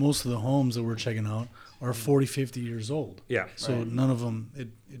the homes that we're checking out are 40, 50 years old. Yeah. So Right. none of them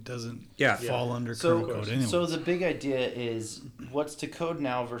it doesn't Yeah. fall under So, current code anyway. so the big idea is what's to code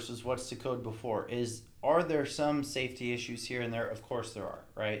now versus what's to code before. Are there some safety issues here and there? Of course there are,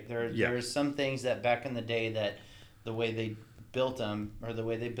 right? There's some things that back in the day that the way they built them or the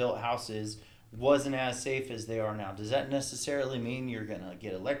way they built houses wasn't as safe as they are now. Does that necessarily mean you're going to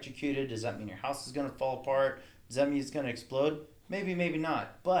get electrocuted? Does that mean your house is going to fall apart? Does that mean it's going to explode? Maybe, maybe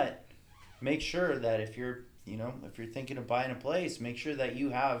not. But make sure that if you're thinking of buying a place, make sure that you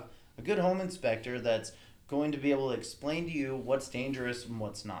have a good home inspector that's going to be able to explain to you what's dangerous and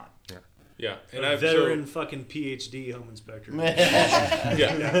what's not. Yeah, and A I've veteran fucking PhD home inspector.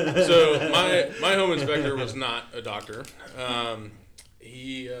 Yeah. So my home inspector was not a doctor.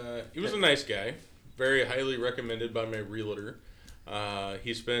 He was a nice guy, very highly recommended by my realtor.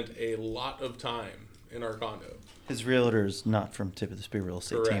 He spent a lot of time in our condo. His realtor's not from Tip of the Spear Real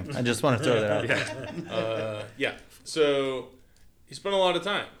Estate Correct. Team. I just want to throw that out there. Yeah. So he spent a lot of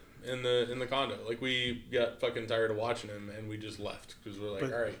time in the condo. Like, we got fucking tired of watching him, and we just left because we're like,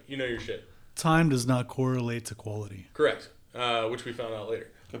 all right, you know your shit. Time does not correlate to quality. Correct. Which we found out later.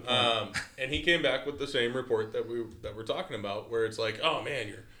 And he came back with the same report that we're talking about, where it's like, oh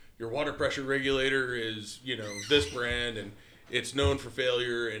man, your water pressure regulator is, you know, this brand, and it's known for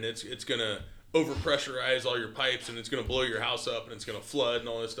failure, and it's gonna overpressurize all your pipes, and it's gonna blow your house up, and it's gonna flood and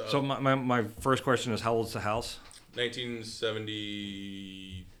all this stuff. So my first question is, how old's the house?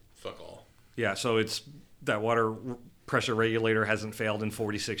 1970, fuck all. Yeah, so it's that water pressure regulator hasn't failed in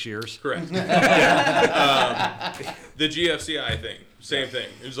 46 years. Correct. The GFCI thing, same thing.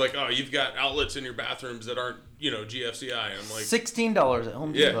 It was like, oh, you've got outlets in your bathrooms that aren't, you know, GFCI. And I'm like, $16 at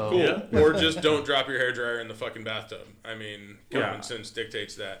Home yeah, Depot. cool. Yeah. Or just don't drop your hairdryer in the fucking bathtub. I mean, common Yeah. sense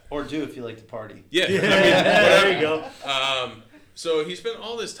dictates that. Or do if you like to party. Yeah, I mean, There you whatever. go. So he spent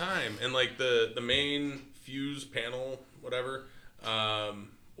all this time, and like the main fuse panel, whatever,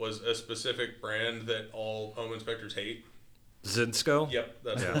 was a specific brand that all home inspectors hate. Zinsco? Yep,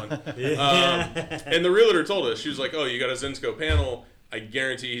 that's Yeah. the one. And the realtor told us, she was like, oh, you got a Zinsco panel. I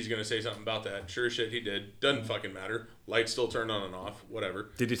guarantee he's going to say something about that. Sure as shit, he did. Doesn't fucking matter. Lights still turned on and off,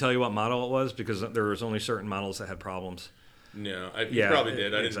 whatever. Did he tell you what model it was? Because there was only certain models that had problems. No, he Yeah, probably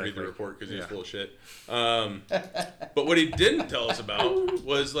did. I didn't read exactly. the report because he was Yeah. full of shit. But what he didn't tell us about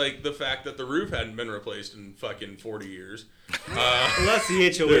was like the fact that the roof hadn't been replaced in fucking 40 years. Well, that's the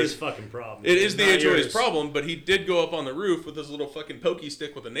HOA's fucking problem. It is the Not HOA's yours. problem, but he did go up on the roof with this little fucking pokey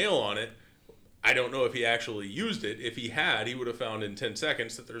stick with a nail on it. I don't know if he actually used it. If he had, he would have found in 10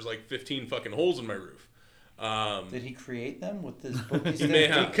 seconds that there's like 15 fucking holes in my roof. Did he create them with this bookie He may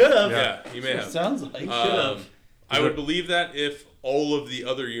have. He could have. Yeah, he may It have. sounds like. I would believe that if all of the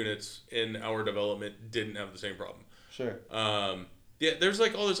other units in our development didn't have the same problem. Sure. Yeah, there's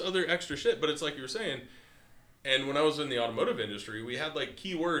like all this other extra shit, but it's like you were saying. And when I was in the automotive industry, we had like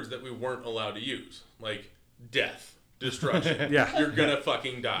keywords that we weren't allowed to use, like death, destruction. Yeah. You're gonna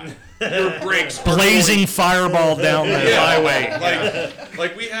fucking die. Your brakes are Blazing fireball down the Yeah. highway.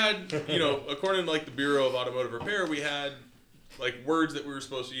 like we had, you know, according to like the Bureau of Automotive Repair, we had like words that we were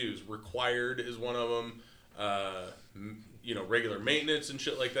supposed to use. Required is one of them. You know, regular maintenance and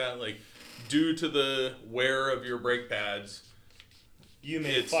shit like that. Like, due to the wear of your brake pads. You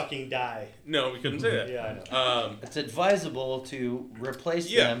may It's- fucking die. No, we couldn't say that. Yeah, I know. It's advisable to replace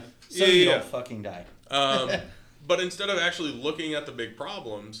Yeah. them so Yeah, you yeah. don't fucking die. But instead of actually looking at the big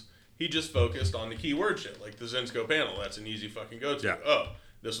problems, he just focused on the keyword shit, like the Zinsco panel. That's an easy fucking go-to. Yeah. Oh,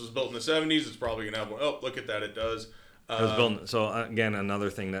 this was built in the 70s. It's probably going to have one. Oh, look at that. It does. It was built, so again, another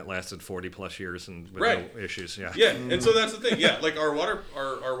thing that lasted 40 plus years and with Right. no issues. Yeah. Yeah, and so that's the thing. Yeah, like our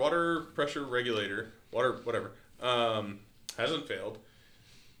water pressure regulator, whatever, hasn't failed.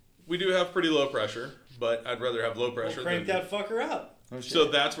 We do have pretty low pressure, but I'd rather have low pressure Crank than... that fucker up. So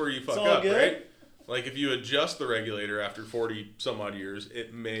that's where you fuck all up, good. right? Like if you adjust the regulator after 40 some odd years,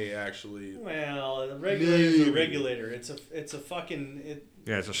 it may actually... Well, the regulator's a regulator. It's a fucking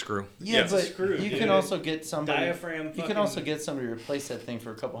Yeah, it's a screw. Yeah, it's a but screw, you dude. can also get somebody. diaphragm. You can also get somebody to replace that thing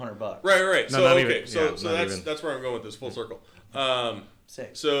for a couple $100. Right. No, So not okay, even- yeah, so not that's even. that's where I'm going with this full circle.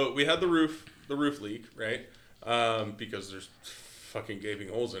 Sick. So we had the roof leak, right? Because there's fucking gaping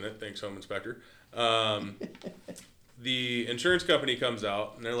holes in it. Thanks, home inspector. The insurance company comes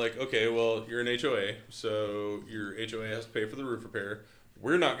out and they're like, okay, well, you're an HOA, so your HOA has to pay for the roof repair.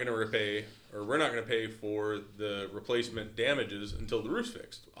 We're not going to pay for the replacement damages until the roof's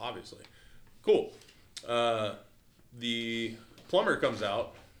fixed, obviously. Cool. The plumber comes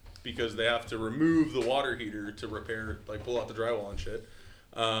out because they have to remove the water heater to repair, like pull out the drywall and shit.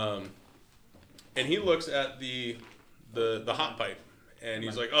 And he looks at the hot pipe and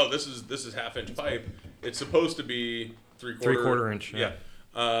he's like, oh, this is 1/2 inch pipe. It's supposed to be 3/4 inch, Yeah.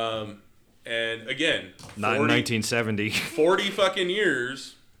 And again, Not in 1970. 40 fucking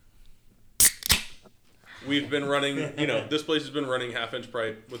years, we've been running, you know, this place has been running 1/2 inch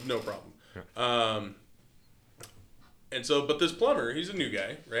pipe with no problem. And so, but this plumber, he's a new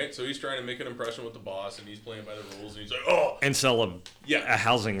guy, right? So he's trying to make an impression with the boss and he's playing by the rules and he's like, oh, And sell a yeah,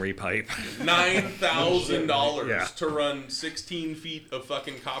 housing repipe. $9,000 Yeah. to run 16 feet of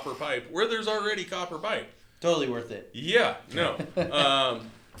fucking copper pipe where there's already copper pipe. Totally worth it. Yeah, no.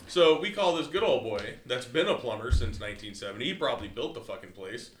 So we call this good old boy that's been a plumber since 1970. He probably built the fucking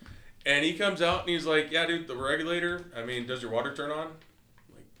place. And he comes out and he's like, yeah, dude, the regulator, I mean, does your water turn on?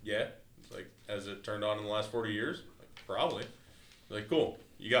 I'm like, yeah. It's like, has it turned on in the last 40 years? Like, probably. Like, cool.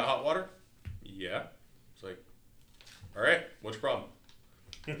 You got hot water? Yeah. It's like, all right, what's your problem?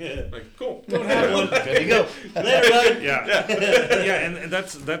 Like, cool. Don't have one. There you go. Later, bud. Yeah, and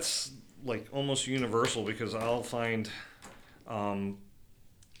that's like almost universal because I'll find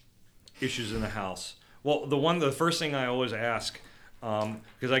issues in the house. Well, the first thing I always ask,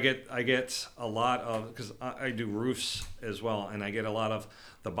 because I get a lot of, because I do roofs as well, and I get a lot of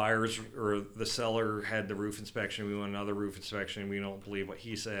the buyers or the seller had the roof inspection. We want another roof inspection. We don't believe what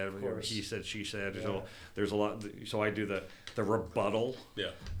he said. Or he said, she said. Yeah. So there's a lot. So I do the rebuttal.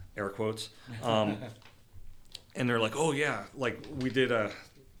 Yeah. Air quotes. And they're like, oh yeah, like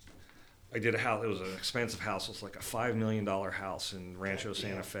I did a house. It was an expensive house. It was like a $5 million house in Rancho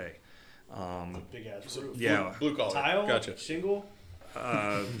Santa Fe. Big ass roof. Yeah. Blue collar. Tile. Gotcha. Shingle.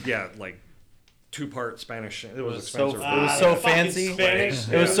 Yeah, like 2-part Spanish. It was so expensive. it was so fancy. Spanish.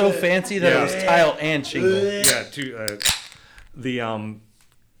 It was so fancy that it was tile and shingle. Yeah,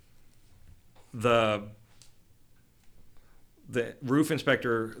 the roof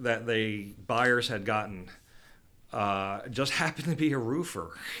inspector that the buyers had gotten just happened to be a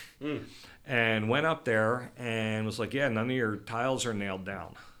roofer, and went up there and was like, "Yeah, none of your tiles are nailed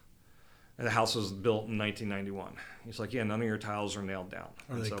down." And the house was built in 1991. He's like, "Yeah, none of your tiles are nailed down."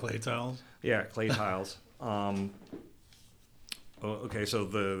 Are And they so- clay tiles? Yeah, clay tiles. Okay, so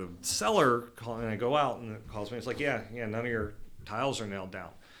the seller and I go out and it calls me. It's like, yeah, none of your tiles are nailed down.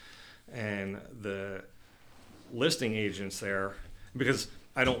 And the listing agents there, because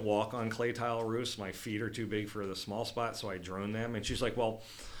I don't walk on clay tile roofs, my feet are too big for the small spot, so I drone them. And she's like, well,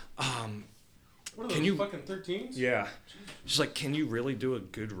 What are Can those, you- fucking 13s? yeah. She's like, can you really do a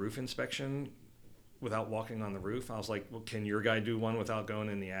good roof inspection without walking on the roof? I was like, well, can your guy do one without going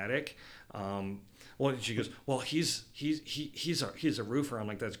in the attic? Well, she goes, well, he's a roofer. I'm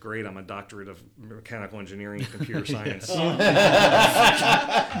like, that's great. I'm a doctorate of mechanical engineering and computer science.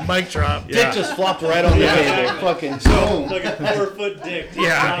 Mic drop. Yeah. Dick just flopped right on the table. Fucking boom. Like a 4-foot dick.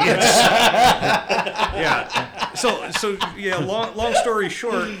 Yeah, yeah. So yeah. Long story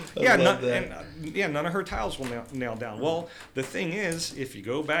short, none of her tiles will nail down. Well, the thing is, if you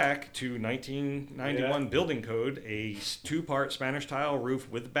go back to 1991 building code, a 2-part Spanish tile roof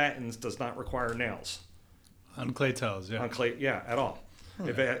with battens does not require nails On clay tiles, yeah. on clay. Yeah, at all.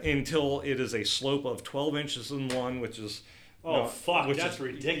 Until it is a slope of 12 inches in one, which is Oh, fuck, which that's is,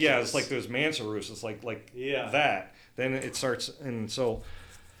 ridiculous. Yeah, it's like those Mansa roofs. It's like that. Then it starts, and so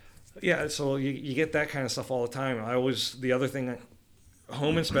yeah, so you get that kind of stuff all the time. The other thing,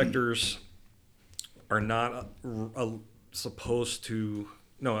 home inspectors are not supposed to.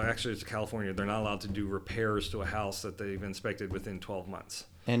 No, actually, it's California. They're not allowed to do repairs to a house that they've inspected within 12 months.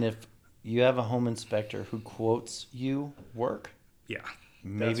 And if you have a home inspector who quotes you work, Yeah,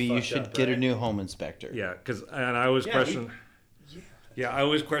 maybe you fucked should up, get a right? new home inspector. yeah, and I always question. I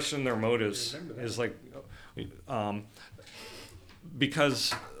always question their motives. Is like,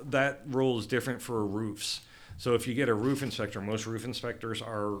 because that rule is different for roofs. So if you get a roof inspector, most roof inspectors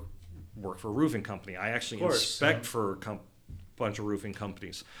work for a roofing company. I actually inspect for a bunch of roofing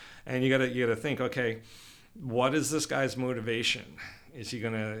companies, and you gotta think, okay, what is this guy's motivation? Is he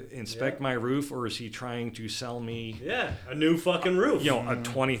gonna inspect my roof, or is he trying to sell me, a new fucking roof. a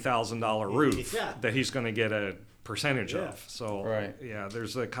 $20,000 roof Yeah. that he's gonna get a percentage Yeah. of? So Right. yeah,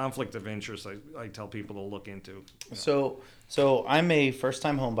 there's a conflict of interest I tell people to look into. So I'm a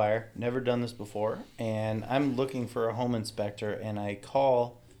first-time home buyer, never done this before, and I'm looking for a home inspector, and I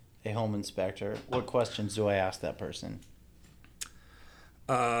call a home inspector. What questions do I ask that person?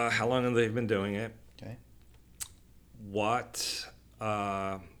 How long have they been doing it? Okay. What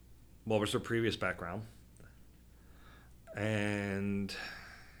was their previous background? And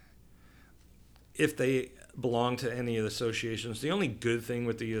if they belong to any of the associations, the only good thing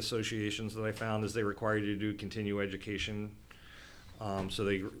with the associations that I found is they require you to do continue education.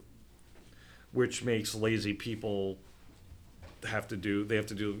 Which makes lazy people most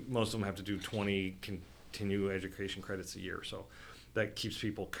of them have to do 20 continue education credits a year. So that keeps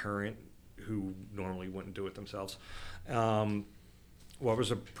people current who normally wouldn't do it themselves. What was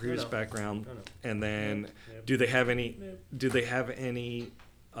their previous background? And then do they have any,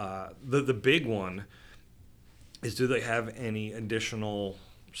 the big one is, do they have any additional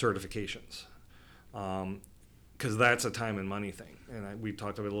certifications? Because that's a time and money thing. And we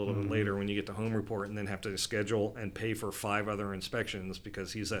talked about it a little bit later when you get the home report and then have to schedule and pay for 5 other inspections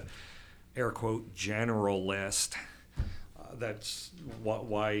because he's a, air quote, generalist. That's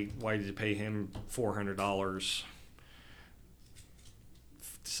why did you pay him $400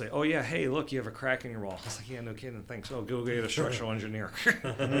 to say, oh yeah, hey, look, you have a crack in your wall? I was like, yeah, no kidding, thanks. Oh, go get a structural engineer.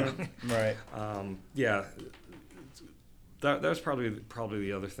 Right. Yeah, that's probably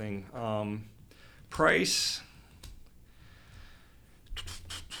the other thing. Price.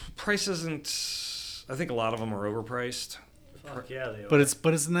 price isn't. I think a lot of them are overpriced. Fuck yeah, they are. But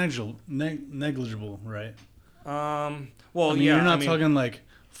it's negligible, right? Well, I mean, yeah, you're not talking like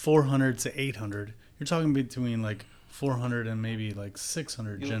 400 to 800. You're talking between like 400 and maybe like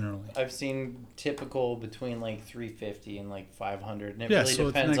 600 generally. I've seen typical between like 350 and like 500, and it Yeah, really so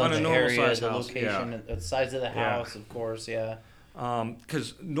it's depends negligible. on the On a normal area, size the house, location, the size of the Yeah. house, of course. Yeah.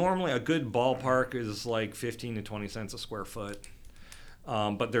 Because normally a good ballpark is like 15 to 20 cents a square foot.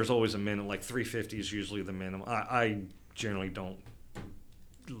 But there's always a minimum. Like 350 is usually the minimum. I generally don't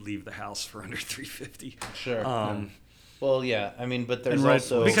leave the house for under 350. Sure. Well, yeah. I mean, but there's And right-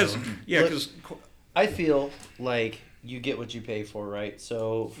 also Because yeah, Look- because I feel like you get what you pay for, right?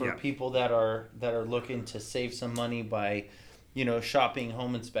 So for Yeah. people that are looking to save some money by, shopping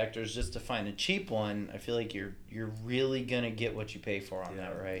home inspectors just to find a cheap one, I feel like you're really gonna get what you pay for on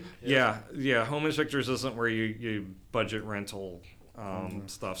that, right? yeah, home inspectors isn't where you budget rental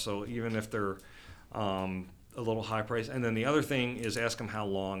stuff. So even if they're a little high price, and then the other thing is ask them how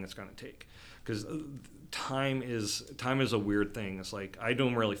long it's going to take, because time is a weird thing. It's like I do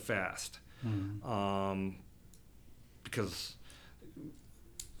them really fast, because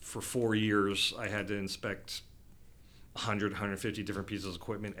for 4 years I had to inspect 100, 150 different pieces of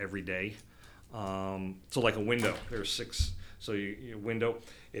equipment every day. So like a window, there's 6. So you window,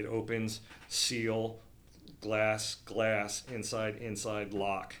 it opens, seal, glass, inside,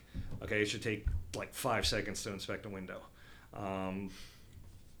 lock. Okay, it should take like 5 seconds to inspect a window. I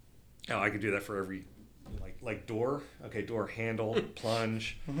could do that for every like door. Okay, door handle,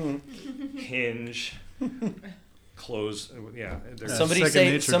 plunge, hinge, close. Yeah, there's Somebody second say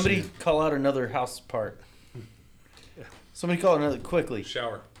nature to somebody you. call out another house part. Somebody call another quickly.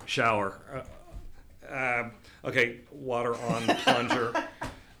 Shower. shower. Okay, water on the plunger.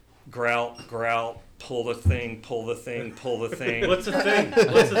 Grout. Pull the thing. What's the thing? pull What's the thing?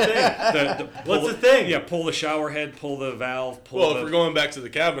 pull What's the thing? Yeah, pull the shower head. Pull the valve. Pull Well, the, if we're going back to the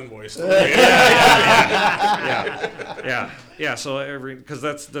cabin boy story, yeah. So because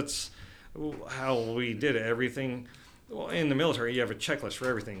that's how we did it. Everything. Well, in the military, you have a checklist for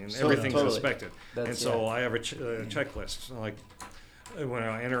everything, and everything's totally. inspected. And so I have a checklist. So like when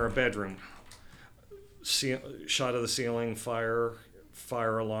I enter a bedroom, shot of the ceiling, fire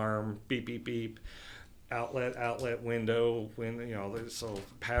alarm, beep beep beep, outlet, window, so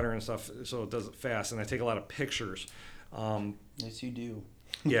pattern and stuff. So it does it fast, and I take a lot of pictures. Yes, you do.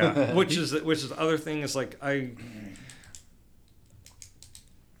 Yeah, which is the other thing is like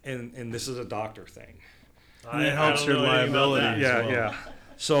and this is a doctor thing. And it helps your liability. Yeah, as well. yeah.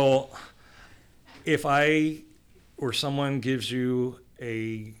 So if I or someone gives you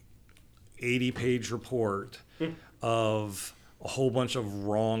a 80-page report of a whole bunch of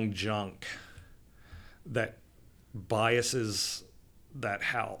wrong junk that biases that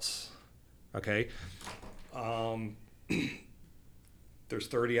house, okay? There's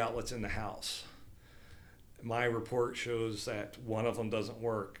 30 outlets in the house. My report shows that one of them doesn't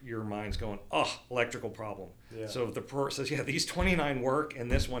work. Your mind's going, electrical problem. Yeah. So if the report says, these 29 work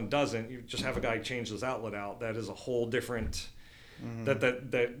and this one doesn't, you just have a guy change this outlet out. That is a whole different.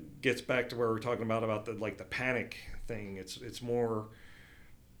 That gets back to where we're talking about the panic thing. It's more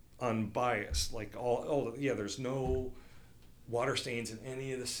unbiased. Like there's no water stains in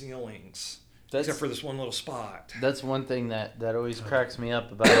any of the ceilings except for this one little spot. That's one thing that always cracks me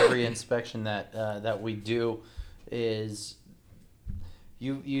up about every inspection that we do is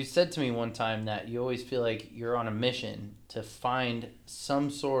you said to me one time that you always feel like you're on a mission to find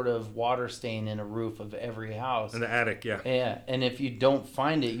some sort of water stain in a roof of every house. In the attic, yeah. Yeah, and if you don't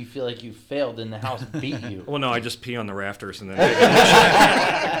find it, you feel like you failed and the house beat you. Well, no, I just pee on the rafters and then.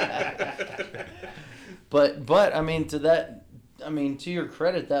 But I mean, to your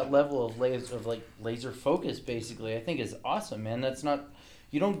credit, that level of laser focus, basically, I think is awesome, man.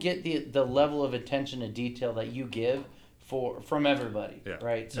 You don't get the level of attention to detail that you give from everybody, Yeah.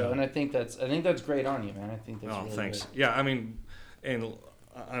 right? So, and I think that's great on you, man. I think that's really Thanks. good. Yeah, I mean, and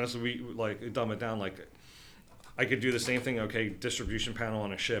honestly, we dumb it down. Like, I could do the same thing. Okay, distribution panel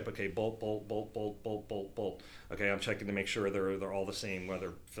on a ship. Okay, bolt. Okay, I'm checking to make sure they're all the same,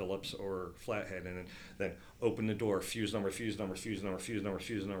 whether Phillips or flathead, and then open the door. Fuse number.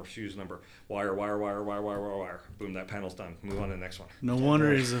 Wire. Boom, that panel's done. Move on to the next one. No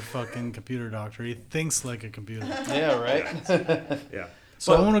wonder he's a fucking computer doctor. He thinks like a computer. Yeah, right. Yeah.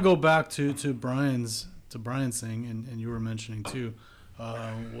 So I want to go back to Brian's thing, and you were mentioning too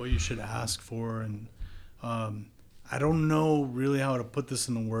what you should ask for, and I don't know really how to put this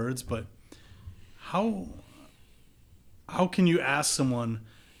into words, but how can you ask someone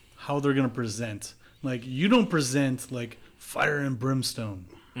how they're gonna present? Like, you don't present like fire and brimstone,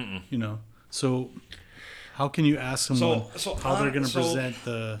 You know, so how can you ask someone how they're going to present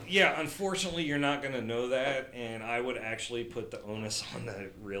the? Yeah, unfortunately, you're not going to know that, and I would actually put the onus on the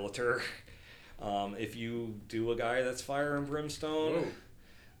realtor. If you do a guy that's fire and brimstone,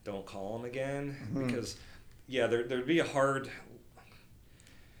 don't call him again because, there'd be a hard.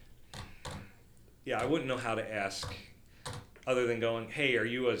 Yeah, I wouldn't know how to ask, other than going, "Hey, are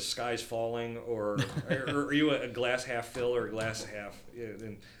you a sky's falling, or are you a glass half fill or a glass half?"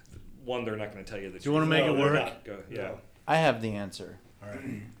 And one, they're not going to tell you the truth. Do you want to make it work? Yeah. I have the answer. All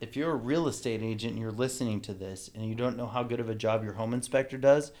right. If you're a real estate agent and you're listening to this and you don't know how good of a job your home inspector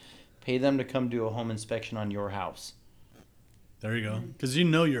does, pay them to come do a home inspection on your house. There you go. Because you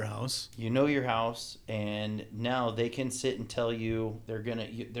know your house. You know your house, and now they can sit and tell you they're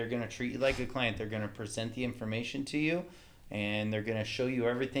gonna treat you like a client. They're gonna present the information to you, and they're gonna show you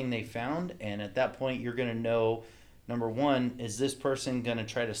everything they found. And at that point, you're gonna know, number one, is this person gonna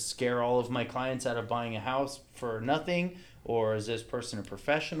try to scare all of my clients out of buying a house for nothing, or is this person a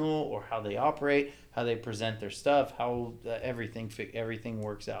professional, or how they operate, how they present their stuff, how everything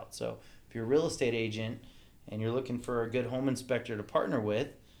works out. So if you're a real estate agent and you're looking for a good home inspector to partner with,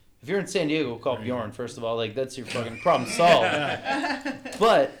 if you're in San Diego, call Bjorn, first of all. Like, that's your fucking problem solved.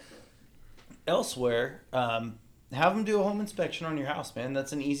 But elsewhere, have them do a home inspection on your house, man.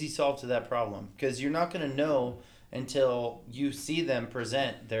 That's an easy solve to that problem, because you're not going to know until you see them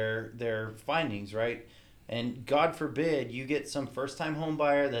present their findings, right? And God forbid you get some first-time home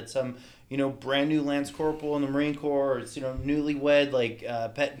buyer that's some, brand new Lance Corporal in the Marine Corps, or it's, newlywed,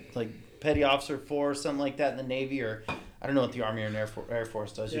 petty officer force, something like that in the Navy, or I don't know what the Army or Air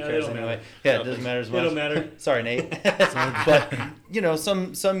Force does. Who cares anyway? Yeah, it doesn't matter as much. It don't matter. Sorry, Nate. But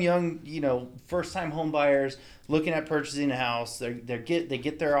some young first-time home buyers looking at purchasing a house. They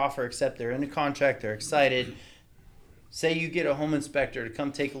get their offer accepted. They're in a contract. They're excited. Say you get a home inspector to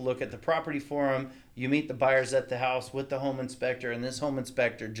come take a look at the property for them. You meet the buyers at the house with the home inspector, and this home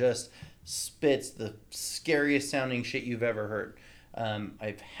inspector just spits the scariest sounding shit you've ever heard.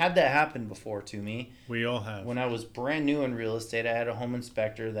 I've had that happen before to me. We all have. When I was brand new in real estate, I had a home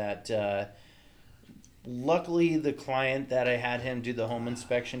inspector that luckily the client that I had him do the home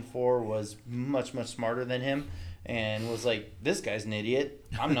inspection for was much, much smarter than him, and was like, this guy's an idiot.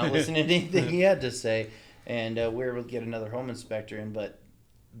 I'm not listening to anything he had to say. And we were able to get another home inspector in. But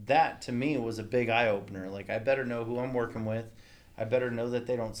that, to me, was a big eye-opener. Like, I better know who I'm working with. I better know that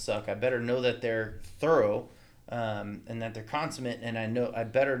they don't suck. I better know that they're thorough. And that they're consummate, and I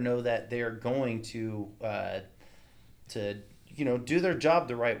better know that they're going to do their job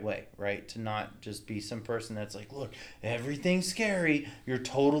the right way, right? To not just be some person that's like, look, everything's scary. You're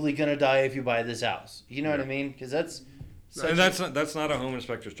totally gonna die if you buy this house. You know what I mean? Because that's not a home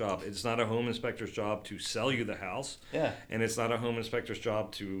inspector's job. It's not a home inspector's job to sell you the house. Yeah. And it's not a home inspector's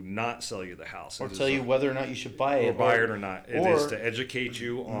job to not sell you the house. Or tell you whether or not you should buy it. Or buy it or not. It is to educate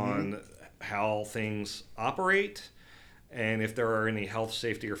you on how things operate, and if there are any health,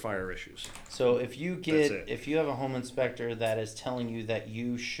 safety, or fire issues. So if you have a home inspector that is telling you that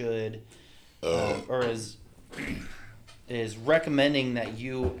you should, or is recommending that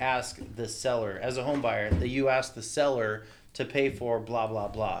you ask the seller as a home buyer, that you ask the seller to pay for blah blah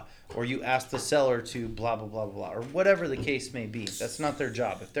blah, or you ask the seller to blah blah blah blah, or whatever the case may be, that's not their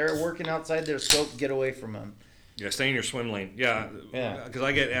job. If they're working outside their scope, get away from them. Yeah, stay in your swim lane. Yeah. Because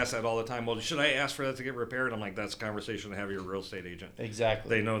I get asked that all the time. Well, should I ask for that to get repaired? I'm like, that's a conversation to have with your real estate agent.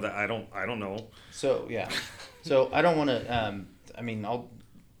 Exactly. They know that I don't know. So yeah. So I don't want to.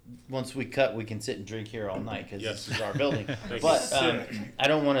 Once we cut, we can sit and drink here all night because this is our building. But I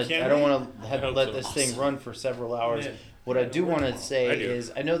don't want to let this thing run for several hours. Man. What I do want to say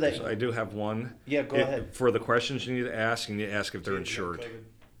is, I know that I do have one. Yeah, go ahead. For the questions you need to ask if they're insured.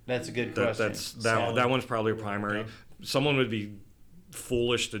 That's a good question. That one's probably a primary. Someone would be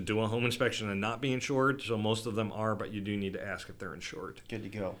foolish to do a home inspection and not be insured, so most of them are, but you do need to ask if they're insured. Good to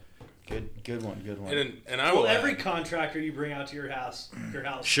go. Good one. And I will every contractor you bring out to your house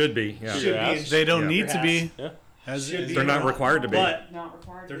should be. Yeah. Should be. They don't need to be. Yeah. They're not required to be. But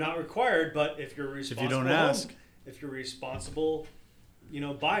they're not required. But if you're responsible, if you don't ask, if you're responsible,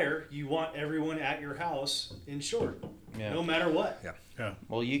 buyer, you want everyone at your house insured, no matter what. Yeah. Yeah.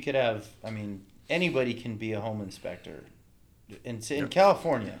 Well, you could have. Anybody can be a home inspector. In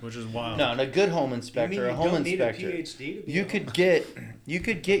California, which is wild. No, a good home inspector, a home inspector. Need a PhD to be you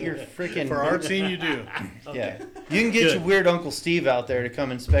could get your freaking for our team. You do. Okay. Yeah, you can get your weird Uncle Steve out there to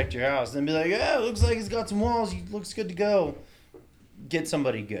come inspect your house and be like, yeah, it looks like it's got some walls. It looks good to go. Get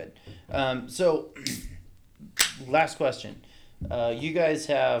somebody good. So, last question. You guys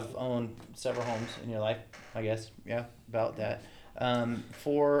have owned several homes in your life, I guess. Yeah, about that.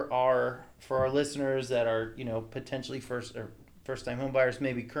 for our listeners that are, you know, potentially first time home buyers,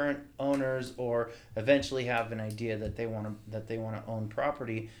 maybe current owners, or eventually have an idea that they want to own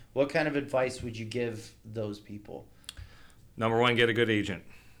property, what kind of advice would you give those people? Number one, get a good agent.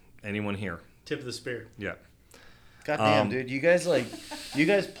 Anyone here? Tip of the spear. Yeah. Goddamn, dude, you guys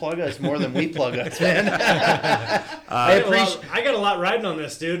plug us more than we plug us, man. I got a lot riding on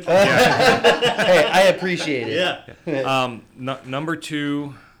this, dude. Hey, I appreciate it. Yeah. Number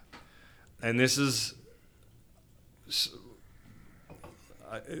two, and this is,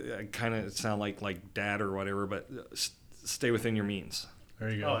 I kind of sound like dad or whatever, but stay within your means.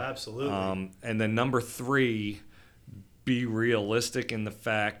 There you go. Oh, absolutely. And then number three, be realistic in the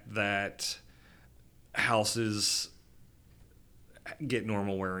fact that houses get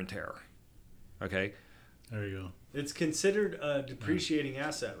normal wear and tear. Okay? There you go. It's considered a depreciating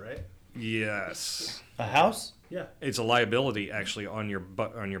asset, right? Yes. A house? Yeah. It's a liability actually on your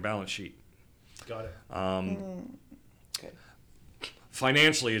balance sheet. Got it. Okay.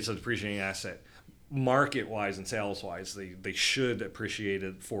 Financially, it's a depreciating asset. Market-wise and sales-wise, they should appreciate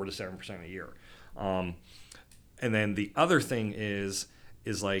it 4 to 7% a year. And then the other thing is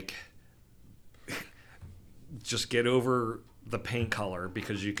like, just get over the paint color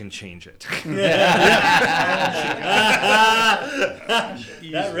because you can change it. That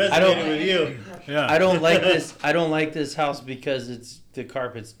resonated with you. Yeah. I don't like this house because the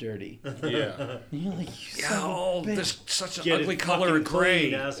carpet's dirty. Yeah. You're like, you son of a Oh, bitch. there's such an Get ugly it color fucking of gray.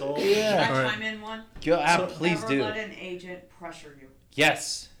 clean, asshole. Yeah. Can I Alright. chime in one? Please Never do. let an agent pressure you.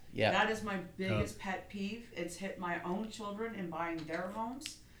 Yes. Yeah. That is my biggest pet peeve. It's hit my own children in buying their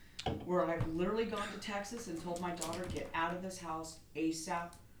homes, where I've literally gone to Texas and told my daughter, get out of this house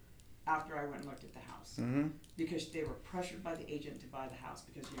ASAP after I went and looked at the house. Mm-hmm. Because they were pressured by the agent to buy the house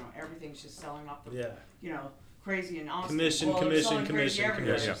because, you know, everything's just selling off the, Yeah. you know, crazy in Austin. Commission, Well, they're commission, selling crazy commission,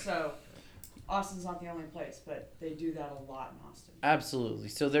 everywhere. commission. So Austin's not the only place, but they do that a lot in Austin. Absolutely.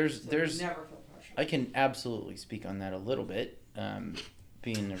 So So there's never feel pressure. I can absolutely speak on that a little bit.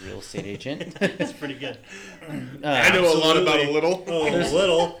 Being a real estate agent. It's pretty good. I know a lot about a little. Oh,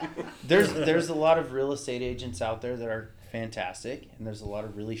 little. There's a lot of real estate agents out there that are fantastic, and there's a lot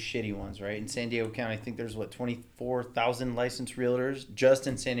of really shitty ones, right? In San Diego County, I think there's 24,000 licensed realtors just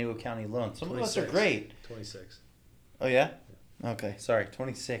in San Diego County alone. Some of us are 26. great. 26. Oh yeah? Okay, sorry,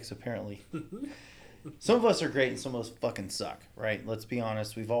 26 apparently. Some of us are great and some of us fucking suck, right? Let's be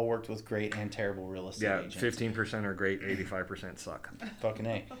honest. We've all worked with great and terrible real estate Yeah, agents. 15% are great, 85% suck. Fucking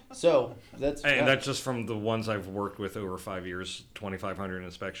A. So that's And that's just from the ones I've worked with over 5 years, 2,500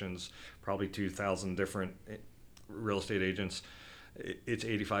 inspections, probably 2,000 different real estate agents. It's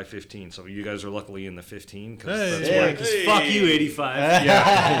 85-15. So you guys are luckily in the 15 because that's Hey. where. Because fuck you, 85.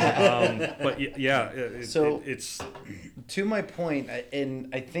 Yeah. But yeah, it's to my point, and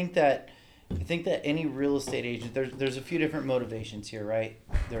I think that any real estate agent, there's a few different motivations here, right?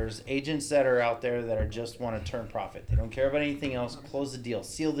 There's agents that are out there that are just want to turn profit. They don't care about anything else. Close the deal,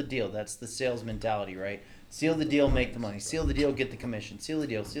 seal the deal. That's the sales mentality, right? Seal the deal, make the money. Seal the deal, get the commission. Seal the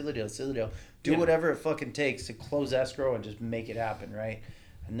deal, seal the deal, seal the deal. Do whatever it fucking takes to close escrow and just make it happen, right?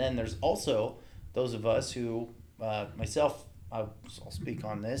 And then there's also those of us who, myself, I'll speak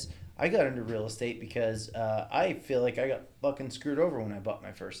on this. I got into real estate because I feel like I got fucking screwed over when I bought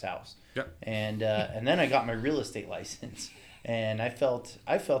my first house. Yep. And then I got my real estate license, and I felt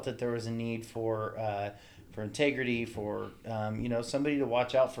that there was a need for integrity, for somebody to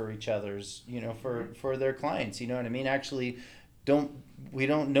watch out for each other's, for their clients. You know what I mean? Actually,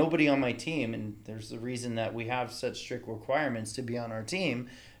 nobody on my team, and there's the reason that we have such strict requirements to be on our team.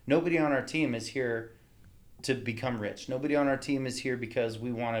 Nobody on our team is here to become rich. Nobody on our team is here because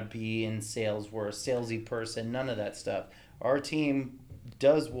we want to be in sales. We're a salesy person. None of that stuff. Our team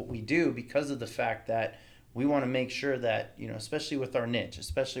does what we do because of the fact that we want to make sure that, especially with our niche,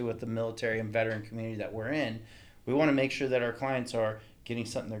 especially with the military and veteran community that we're in, we want to make sure that our clients are getting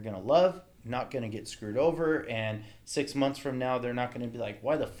something they're going to love, not going to get screwed over, and 6 months from now, they're not going to be like,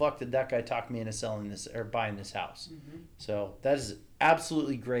 why the fuck did that guy talk me into selling this or buying this house? Mm-hmm. So that is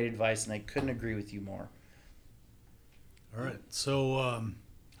absolutely great advice, and I couldn't agree with you more. All right, so I'm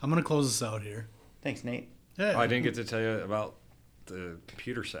gonna close this out here. Thanks, Nate. Yeah. I didn't get to tell you about the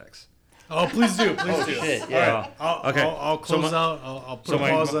computer sex. Oh, please do, please do. Shit, yeah. Okay. I'll close out. I'll put a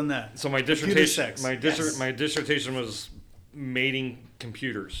pause on that. So my Computer dissertation, sex. my dissertation was mating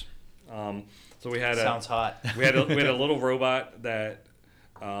computers. So we had Sounds hot. we had a little robot that.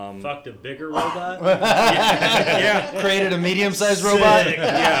 Fucked a bigger robot? Yeah. Created a medium-sized robot.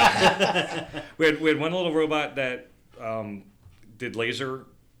 Yeah. we had one little robot that did laser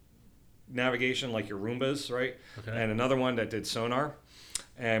navigation, like your Roombas, right? Okay. And another one that did sonar.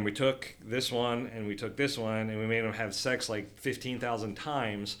 And we took this one and we took this one and we made them have sex like 15,000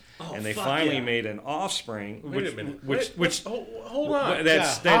 times. And they finally made an offspring. Wait a minute. Which hold on.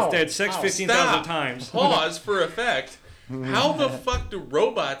 that's sex 15,000 Stop. times. Pause for effect. How the fuck do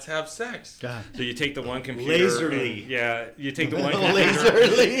robots have sex? God. So you take the one computer. Laserly. Yeah, you take the one computer.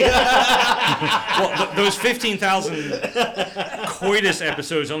 Laserly. Well, those 15,000 coitus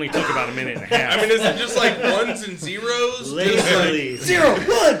episodes only took about a minute and a half. I mean, is it just like ones and zeros? Laserly. 0, 1,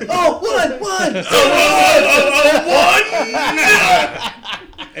 oh, 1, 1.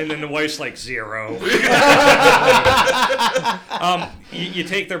 And then the wife's like 0. You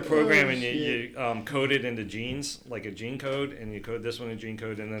take their program and you code it into genes, like a gene code, and you code this one in gene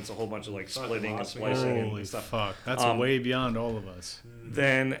code, and then it's a whole bunch of like splitting and splicing Holy and stuff. fuck. That's way beyond all of us.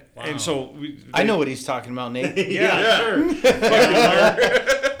 Then and so I know what he's talking about, Nate. Yeah, Sure.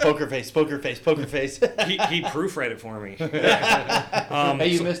 Poker face, poker face, poker face. he proofread it for me. Hey,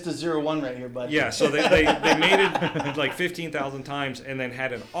 you missed a 0, 1 right here, bud. Yeah, so they made it like 15,000 times, and then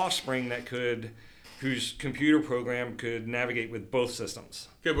had an offspring that whose computer program could navigate with both systems.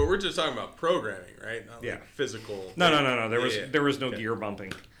 Okay, but we're just talking about programming, right? Not Yeah. like physical. No. There was no Okay. gear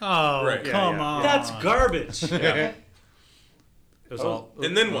bumping. Oh, Right. come Yeah. on. That's garbage. Yeah. It was all.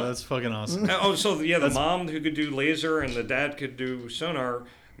 And then Well, what? that's fucking awesome. The mom who could do laser and the dad could do sonar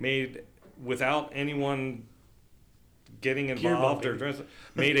made without anyone getting involved or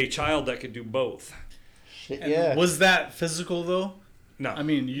made a child that could do both. Shit, yeah. Was that physical though? No, I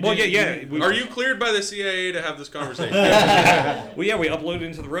mean, you well, didn't- yeah. Are you cleared by the CIA to have this conversation? We uploaded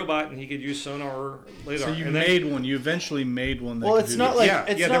into the robot and he could use sonar laser. So you and then- made one. You eventually made one. That Well, could it's do not the- like Yeah,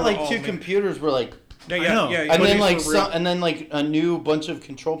 it's yeah, they not were like all two made- computers were like, I know. yeah. and but then these were and then like a new bunch of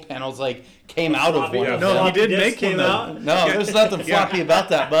control panels like came out of Floppy- one. Yeah. Of No, them. he did Floppy make disk came one, though. out. No, there's nothing Yeah. floppy about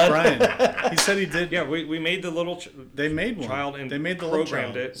that, bud. Brian, he said he did. Yeah, we made the little They made one. child and they made the love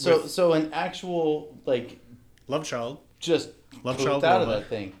programmed child. it. So an actual like Love child. just Love pooped child out of robot. that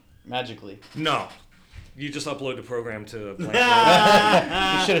thing magically. No, you just upload the program to. Blank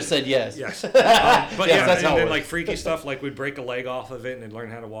You should have said yes. Yes, but Yes, yeah, that's and how it then works. like freaky stuff, like we'd break a leg off of it and it'd learn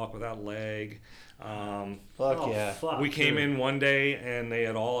how to walk without a leg. Fuck Oh, yeah. fuck, We came dude. in one day and they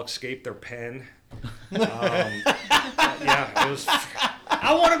had all escaped their pen. Yeah, it was.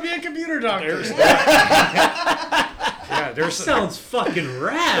 I want to be a computer doctor. Yeah, there's. Sounds fucking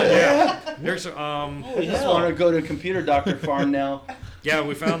rad. Yeah, there's. I just want to go to a computer doctor farm now. Yeah,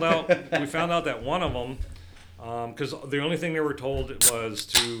 we found out that one of them, because the only thing they were told was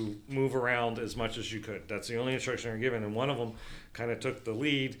to move around as much as you could. That's the only instruction they were given, and one of them kind of took the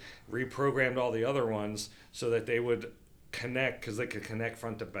lead, reprogrammed all the other ones so that they would connect, because they could connect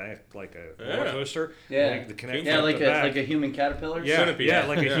front to back like a roller coaster. Yeah. They could connect Yeah, front like to back. a human caterpillar. Yeah, Centipede. yeah,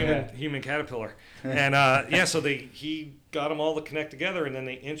 like a Yeah. human caterpillar. And so he got them all to connect together, and then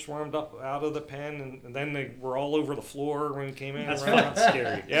they inchwormed up out of the pen, and then they were all over the floor when we came in. That's around. fucking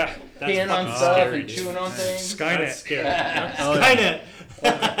scary. Yeah, That's Peeing on fucking stuff scary, and dude. chewing on things. Skynet. That's scary. Oh, Skynet.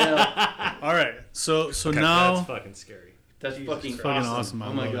 Yeah, All right. So That's now fucking scary. that's Jesus fucking Christ. Fucking awesome. awesome, I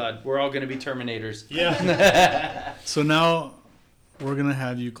Oh my love it. god, we're all gonna be Terminators. Yeah. so now we're gonna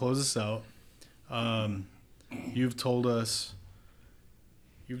have you close us out. You've told us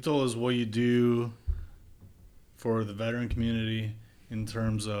what you do for the veteran community in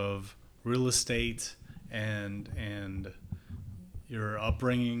terms of real estate and your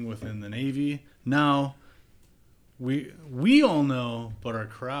upbringing within the Navy. Now we all know, but our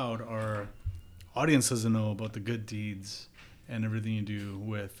crowd, our audience doesn't know about the good deeds and everything you do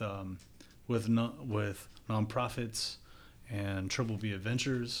with nonprofits and Triple B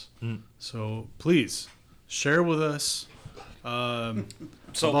Adventures. So please share with us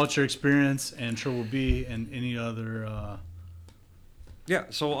about your experience and Triple B and any other. Yeah,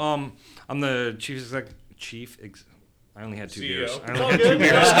 so I'm the I only had 2 CEO. beers. I It's only all had good, 2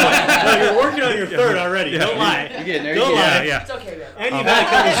 man. beers. No, you're working on your third already. Don't lie. You're getting there. Don't You're lie. getting Yeah. It's okay, man. And you've had a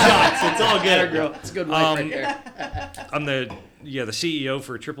couple shots. It's all there, good. girl. It's a good life right there. I'm the CEO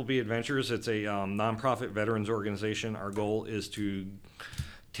for Triple B Adventures. It's a nonprofit veterans organization. Our goal is to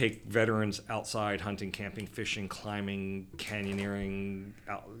take veterans outside hunting, camping, fishing, climbing, canyoneering,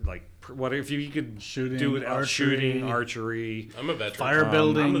 whatever. If you could Shooting, do it out, archery. shooting, archery. I'm a veteran. Fire I'm a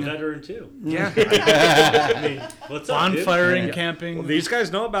building, veteran too. Yeah, I mean, what's up, dude? bonfiring, Yeah. camping. well, these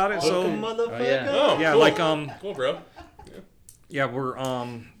guys know about it. Welcome, So motherfucker. yeah. Oh, yeah, cool. like Cool, bro. yeah, we're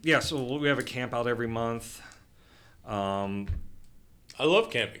so we have a camp out every month. I love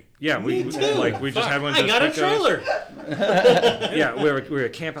camping. Yeah, we too. we just had one. I just got a because- trailer. Yeah, we have a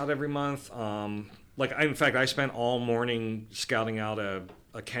camp out every month. In fact, I spent all morning scouting out a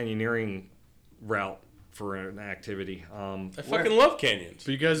a canyoneering route for an activity. I fucking love canyons.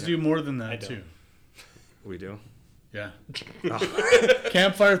 But you guys do more than I that don't. too. We do. Yeah.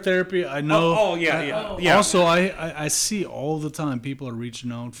 Campfire therapy. I know. Oh yeah, yeah, Oh. yeah. Also, I see all the time people are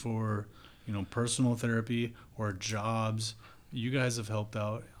reaching out for, personal therapy or jobs. You guys have helped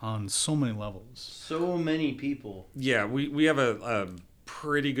out on so many levels. So many people. Yeah, we have a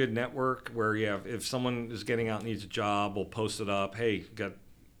pretty good network where if someone is getting out and needs a job, we'll post it up. Hey, got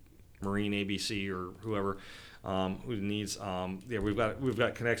Marine ABC or whoever who needs. We've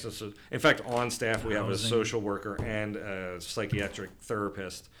got connections. To, in fact, on staff we have a Housing. social worker and a psychiatric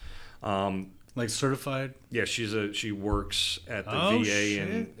therapist. Like certified. Yeah, she works at the Oh, VA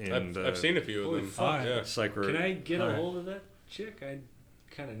shit. and I've seen a few of Holy them. fuck. Yeah. psych. Can I get a Alright. hold of that chick? I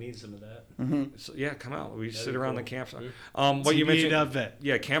kind of need some of that. So, yeah, come out. We sit be around cool. the campsite. What you mentioned. vet.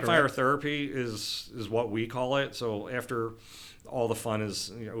 Yeah, campfire Correct. therapy is what we call it. So after all the fun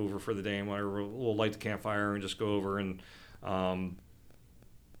is over for the day and whatever, we'll light the campfire and just go over and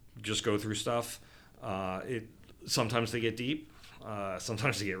just go through stuff. Sometimes they get deep.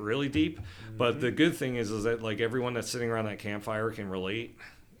 Sometimes they get really deep. But the good thing is that like everyone that's sitting around that campfire can relate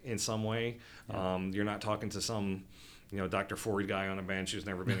in some way. You're not talking to some Dr. Ford guy on a bench who's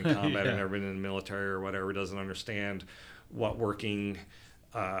never been in combat Yeah. or never been in the military or whatever, doesn't understand what working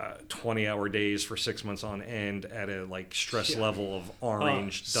 20-hour days for 6 months on end at a stress level of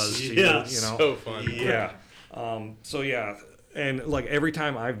orange does to you. So fun. Yeah. So yeah, and every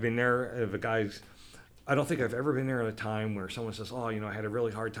time I've been there, if a guy's, I don't think I've ever been there at a time where someone says, "Oh, I had a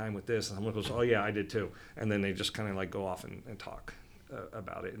really hard time with this," and someone goes, "Oh yeah, I did too," and then they just kind of go off and talk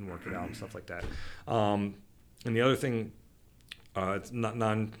about it and work it out and stuff like that. And the other thing, it's not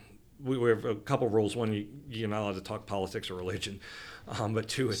we have a couple rules. One, you're not allowed to talk politics or religion. But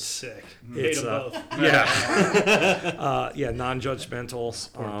two, it's Sick. it's Hate 'em both. yeah,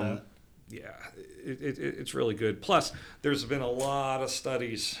 non-judgmental. that. Yeah, it's really good. Plus, there's been a lot of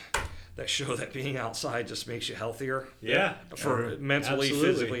studies that show that being outside just makes you healthier. Yeah. For mentally,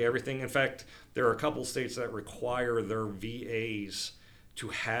 Absolutely. physically, everything. In fact, there are a couple states that require their VAs to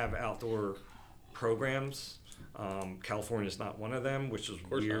have outdoor programs. California's not one of them, which is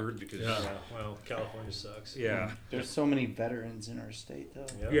course not. weird because Yeah. Well, California sucks. yeah. There's so many veterans in our state, though.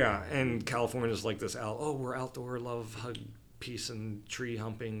 Yep. Yeah, and California's like this we're outdoor, love, hug, peace, and tree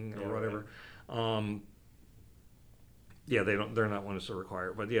humping or Yeah, whatever. They're not ones to require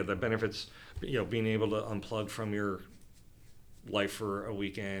it. But yeah, the benefits, being able to unplug from your life for a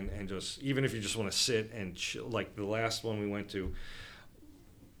weekend and just, even if you just want to sit and chill, like the last one we went to,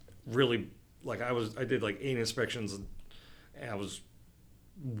 really, I did 8 inspections and I was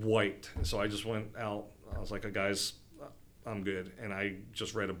wiped. So I just went out. I was like, guys, I'm good. And I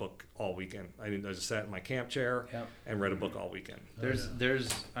just read a book all weekend. I just sat in my camp chair Yep. and read a book all weekend.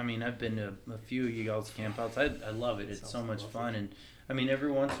 I've been to a few of you guys' camp outs. I love it. It's so much fun. And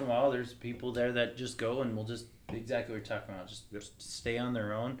every once in a while, there's people there that just go and will just, exactly what you're talking about, just stay on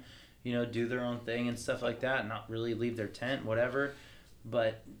their own, do their own thing and stuff like that, not really leave their tent, whatever.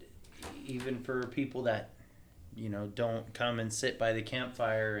 But even for people that, don't come and sit by the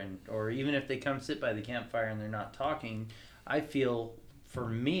campfire or even if they come sit by the campfire and they're not talking, I feel, for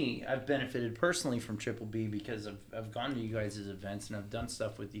me, I've benefited personally from Triple B because I've gone to you guys' events and I've done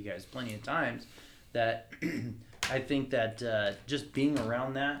stuff with you guys plenty of times that I think that just being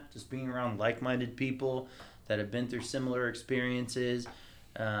around like-minded people that have been through similar experiences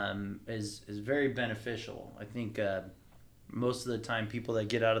is very beneficial. I think most of the time people that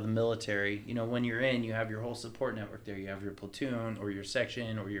get out of the military, when you're in, you have your whole support network there. You have your platoon or your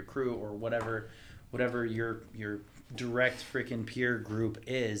section or your crew or whatever your direct freaking peer group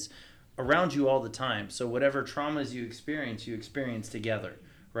is around you all the time. So whatever traumas you experience together,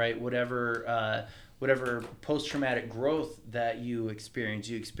 right? Whatever post-traumatic growth that you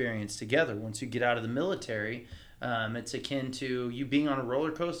experience together. Once you get out of the military, it's akin to you being on a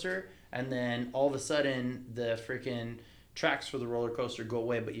roller coaster and then all of a sudden the freaking tracks for the roller coaster go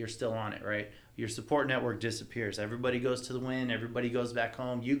away, but you're still on it, right? Your support network disappears. Everybody goes to the wind. Everybody goes back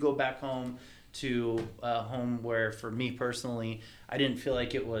home. You go back home to a home where, for me personally, I didn't feel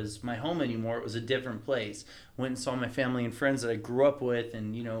like it was my home anymore. It was a different place. Went and saw my family and friends that I grew up with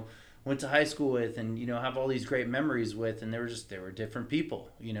and, went to high school with and, have all these great memories with. And they were different people,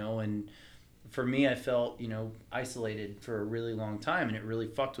 and for me, I felt, isolated for a really long time, and it really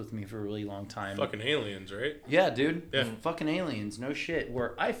fucked with me for a really long time. Fucking aliens, right? Yeah, dude. Yeah. Fucking aliens. No shit.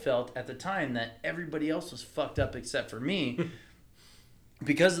 Where I felt at the time that everybody else was fucked up except for me.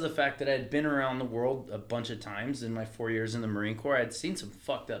 because of the fact that I'd been around the world a bunch of times in my 4 years in the Marine Corps, I'd seen some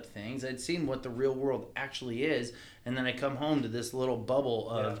fucked up things. I'd seen what the real world actually is, and then I come home to this little bubble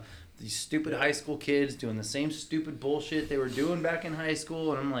of these stupid high school kids doing the same stupid bullshit they were doing back in high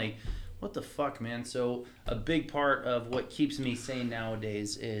school, and I'm like, what the fuck, man? So a big part of what keeps me sane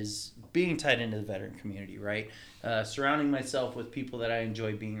nowadays is being tied into the veteran community, right? Surrounding myself with people that I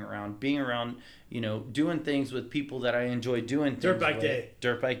enjoy being around, doing things with people that I enjoy doing things Dirt bike with. day.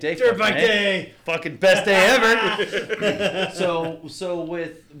 Dirt bike day. Dirt bike day. Fucking best day ever. So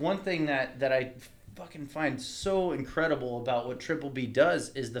with one thing that I fucking find so incredible about what Triple B does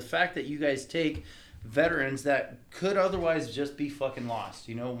is the fact that you guys take veterans that could otherwise just be fucking lost,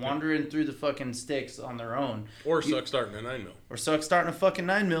 wandering through the fucking sticks on their own. Or suck starting a 9 mil. Or suck starting a fucking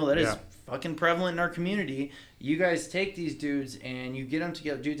 9 mil. That is fucking prevalent in our community. You guys take these dudes and you get them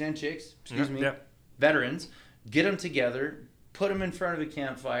together, dudes and chicks, veterans, get them together, put them in front of a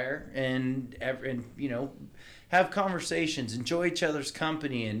campfire and have conversations, enjoy each other's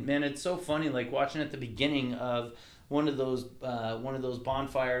company. And man, it's so funny, like watching at the beginning of one of those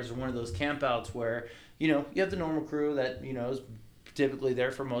bonfires or one of those campouts where you have the normal crew that is typically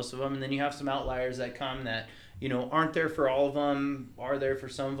there for most of them, and then you have some outliers that come that aren't there for all of them, are there for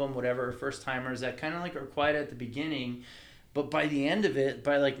some of them, whatever, first timers that kind of like are quiet at the beginning, but by the end of it,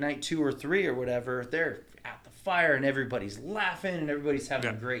 by like night 2 or 3 or whatever, they're at the fire and everybody's laughing and everybody's having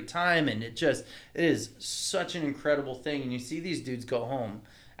a great time, and it is such an incredible thing. And you see these dudes go home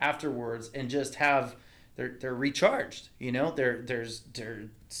afterwards and just have they're recharged, their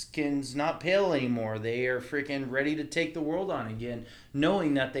skin's not pale anymore. They are freaking ready to take the world on again,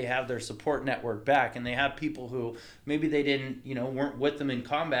 knowing that they have their support network back, and they have people who maybe they didn't, weren't with them in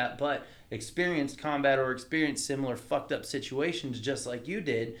combat, but experienced combat or experienced similar fucked up situations just like you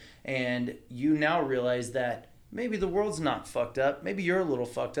did, and you now realize that maybe the world's not fucked up, maybe you're a little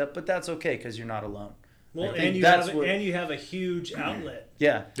fucked up, but that's okay because you're not alone. Well, and you have a huge outlet.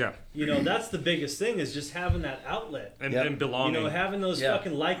 Yeah. That's the biggest thing is just having that outlet and belonging. Having those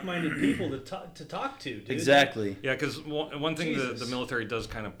fucking like-minded people to talk to. Dude. Exactly. Yeah, because one thing the military does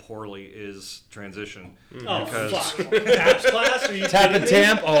kind of poorly is transition. Oh, fuck. TAPS class? Are you Tap and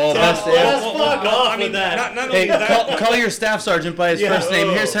tamp? Oh, let's fuck off with that. Not only that, call your staff sergeant by his first name.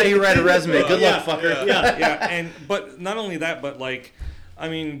 Here's how you write a resume. Good luck, fucker. Yeah. But not only that, but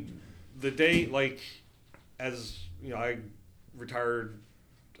the day as I retired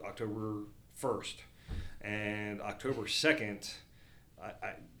October 1st, and October 2nd,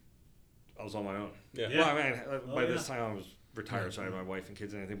 I was on my own. Yeah. Well, by this time I was retired, so I had my wife and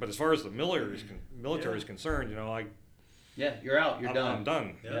kids and everything. But as far as the military is concerned, you're out. You're done. I'm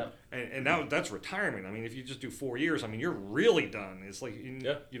done. Yeah. And that's retirement. I mean, if you just do 4 years, you're really done. It's like you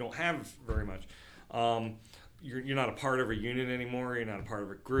don't have very much. You're not a part of a unit anymore. You're not a part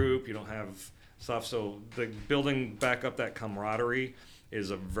of a group. You don't have stuff. So the building back up that camaraderie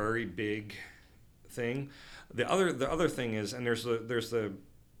is a very big thing. The other thing is, and there's the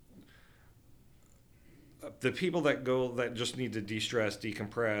people that go that just need to de-stress,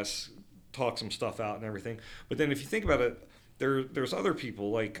 decompress, talk some stuff out and everything. But then if you think about it, there's other people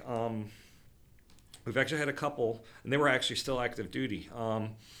like we've actually had a couple, and they were actually still active duty.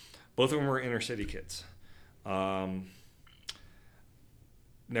 Both of them were inner city kids.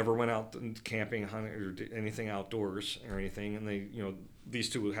 Never went out camping, hunting, or anything outdoors or anything. And they, these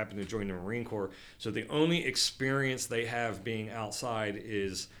two happened to join the Marine Corps. So the only experience they have being outside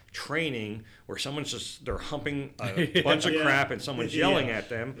is training, where they're humping a bunch of crap and someone's yelling at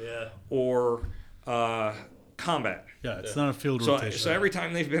them, or combat. Yeah, it's not a field rotation. So every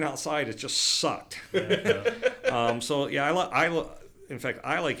time they've been outside, it just sucked. In fact,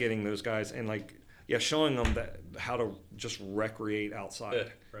 I like getting those guys and showing them how to just recreate outside. Yeah,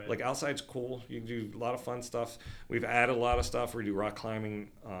 right. Like outside's cool. You can do a lot of fun stuff. We've added a lot of stuff. We do rock climbing.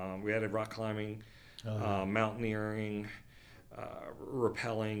 We added rock climbing, mountaineering,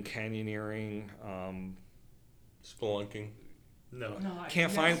 rappelling, canyoneering, spelunking. No.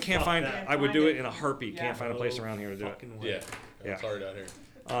 Can't find. I would do it in a heartbeat. Can't find a place around here to do it. Yeah, it's hard out here.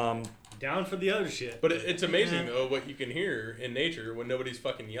 Down for the other shit. But it's amazing though what you can hear in nature when nobody's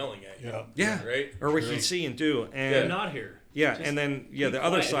fucking yelling at you. Yeah. Right. Or what you see and do. And they're not here. Yeah, Just and then the quiet,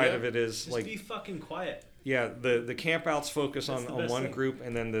 other side of it is just be fucking quiet. Yeah, the camp outs focus on one thing. group,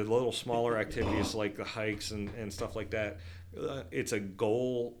 and then the little smaller activities like the hikes and stuff like that. It's a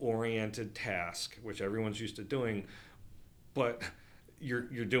goal-oriented task, which everyone's used to doing, but you're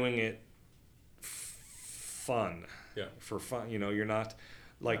doing it fun. Yeah. For fun, you're not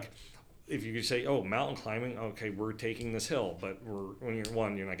like. If you could say, "Oh, mountain climbing," okay, we're taking this hill, but you're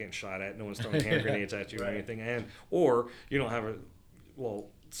not getting shot at, no one's throwing hand grenades at you or anything, or you don't have well,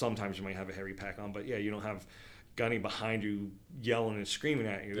 sometimes you might have a heavy pack on, but yeah, you don't have Gunny behind you yelling and screaming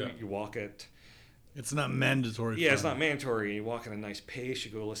at you. Yeah. You walk at It's not mandatory. yeah, it's for not mandatory. You walk at a nice pace.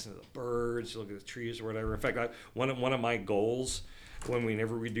 You go listen to the birds. You look at the trees or whatever. In fact, one of my goals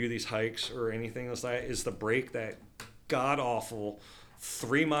whenever we do these hikes or anything like that is to break that god awful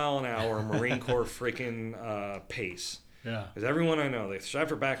 3 mile an hour Marine Corps freaking pace. Yeah. Because everyone I know, they strap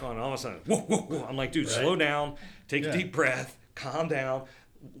their back on, and all of a sudden, whoa, whoa, whoa. I'm like, dude, slow down, take a deep breath, calm down,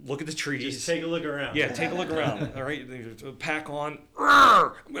 look at the trees. Just take a look around. Yeah, take a look around. All right, pack on.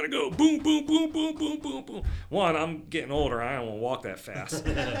 I'm gonna go boom, boom, boom, boom, boom, boom, boom. One, I'm getting older. I don't want to walk that fast.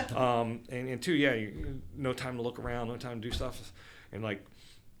 And two, yeah, no time to look around, no time to do stuff. And like,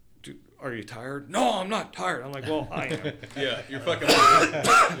 are you tired? No, I'm not tired. I'm like, well, I am. Yeah, you're fucking.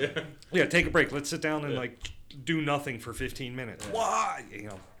 Yeah, take a break. Let's sit down and like do nothing for 15 minutes. Why? You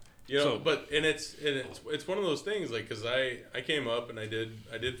know. But it's one of those things, like, because I came up and I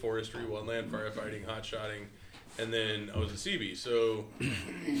did forestry, wildland firefighting, hot shotting, and then I was a CB. So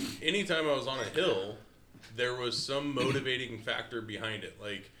anytime I was on a hill, there was some motivating factor behind it.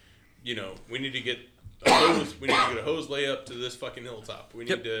 Like, we need to get a hose. We need to get a hose layup to this fucking hilltop. We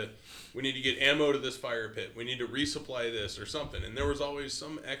need to get ammo to this fire pit. We need to resupply this or something. And there was always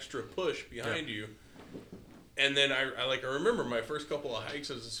some extra push behind you. And then I remember my first couple of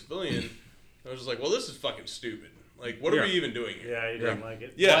hikes as a civilian, I was just like, well, this is fucking stupid. Like, what are we even doing here? Yeah, you didn't like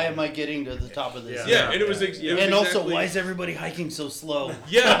it. Yeah. Why am I getting to the top of this? Yeah, and it was and also, why is everybody hiking so slow?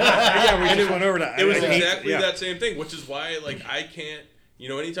 Yeah, we just went over that. It was exactly that same thing, which is why, like, I can't,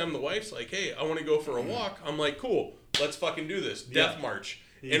 anytime the wife's like, hey, I want to go for a walk, I'm like, cool, let's fucking do this. Death march.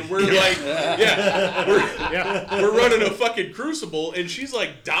 And we're like, we're running a fucking crucible, and she's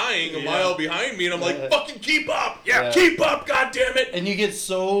like dying a mile behind me, and I'm like, fucking keep up, keep up, goddammit. And you get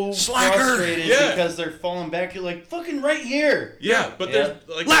so frustrated because they're falling back. You're like, fucking right here. Yeah, but there's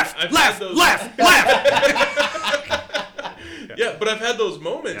like left. Yeah, but I've had those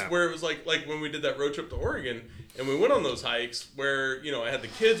moments where it was like when we did that road trip to Oregon, and we went on those hikes where I had the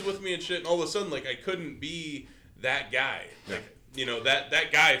kids with me and shit, and all of a sudden like I couldn't be that guy. Like,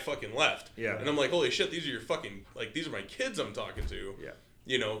 that guy fucking left. Yeah. And I'm like, holy shit, these are your fucking, like, these are my kids I'm talking to. Yeah.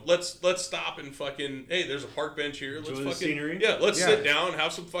 Let's stop and fucking, hey, there's a park bench here. Let's Enjoy fucking, the scenery. yeah, let's sit down,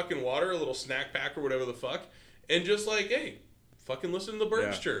 have some fucking water, a little snack pack or whatever the fuck, and just like, hey, fucking listen to the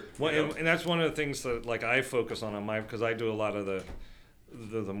birds chirp. Well, and that's one of the things that like I focus on because I do a lot of the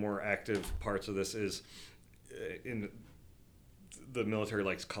more active parts of this is in the military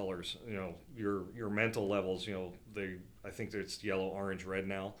likes colors. Your mental levels. I think it's yellow, orange, red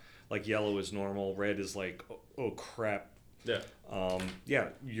now. Like yellow is normal, red is like oh crap. Yeah.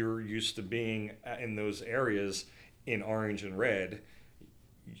 You're used to being in those areas in orange and red.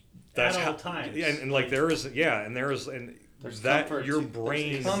 That's at all times. Yeah, and like there's that your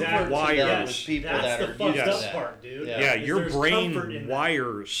brain wires wires. people That's that the are fucked used to up that. part, dude. Yeah, Is your there's comfort brain in that.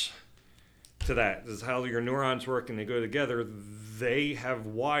 wires to that. This is how your neurons work and they go together. They have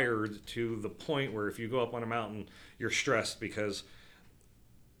wired to the point where if you go up on a mountain, you're stressed because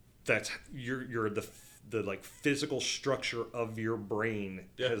that's you're the like physical structure of your brain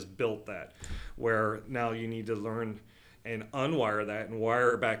has built that. Where now you need to learn and unwire that and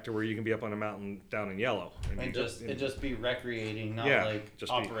wire it back to where you can be up on a mountain down in yellow. And just be recreating, not like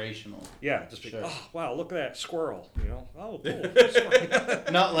just operational. Just be, oh, wow, look at that squirrel, oh, cool.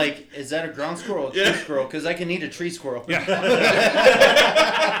 Not like, is that a ground squirrel or a tree squirrel? Because I can eat a tree squirrel. Yeah.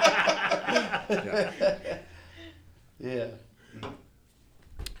 Yeah.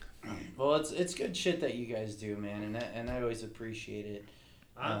 Well, it's good shit that you guys do, man, and I always appreciate it.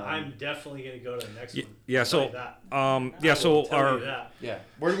 I'm definitely gonna go to the next one. Yeah. So,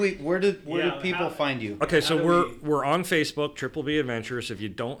 Where do people find you? Okay, so we're on Facebook, Triple B Adventures. If you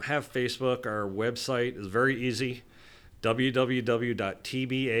don't have Facebook, our website is very easy, www.tba.vet.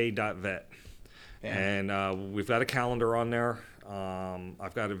 And we've got a calendar on there.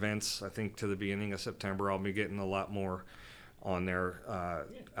 I've got events, I think, to the beginning of September. I'll be getting a lot more on there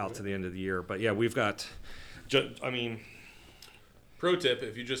out to the end of the year. But yeah, we've got, Pro tip,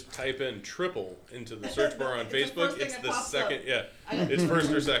 if you just type in triple into the search bar on Facebook, it's the second, it's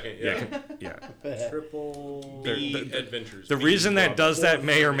first or second, yeah. Triple B Adventures. The reason that does that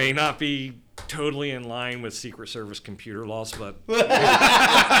may or may not be totally in line with Secret Service computer laws, but yeah,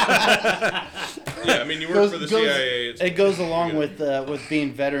 I mean, you work for the CIA. It goes along with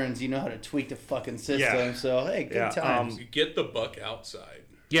being veterans. You know how to tweak the fucking system. Yeah. So hey, good times. You get the buck outside.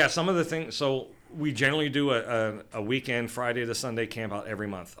 Yeah, some of the things. So we generally do a weekend, Friday to Sunday camp out every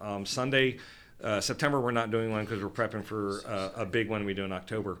month. Sunday, September we're not doing one because we're prepping for a big one we do in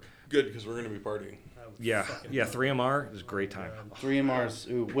October. Good, because we're going to be partying. Yeah, 3MR is a great time. 3MRs.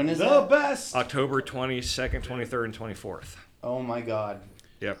 Ooh, when is The that? best. October 22nd, 23rd, and 24th. Oh my God.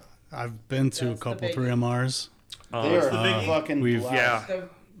 Yep. I've been to a That's the couple biggie. 3MRs. They are biggie? fucking We've- blast. Yeah.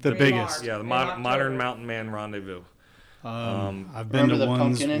 The biggest. Yeah, the In Modern October. Mountain Man Rendezvous. I've been Remember to the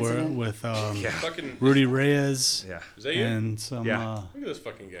ones pumpkin where, incident? with Fucking, Rudy Reyes Yeah. is that you? and some. Yeah. Look at this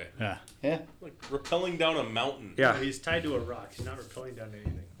fucking guy. Yeah. Yeah. Like, rappelling down a mountain. Yeah. He's tied to a rock. He's not rappelling down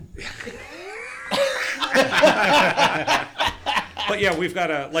anything. But yeah, we've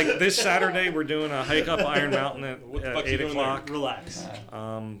got this Saturday we're doing a hike up Iron Mountain What the at fuck's he 8 doing o'clock. Relax.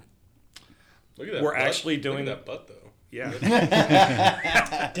 Look at that We're butt. actually Look doing- at that butt, though. Yeah.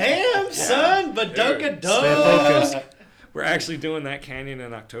 Damn, son, Badoka Stay focused. We're actually doing that canyon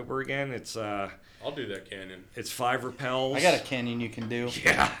in October again. It's I'll do that canyon. it's 5 rappels. I got a canyon you can do.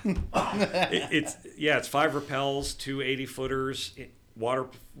 Yeah. It's 5 rappels, 2 80-footers,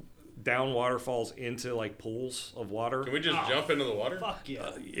 down waterfalls into like pools of water. Can we just jump into the water? Fuck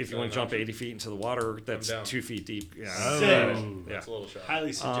yeah. If you want to jump 80 feet into the water, that's down. 2 feet deep. Yeah. Sick. Yeah. That's a little shot.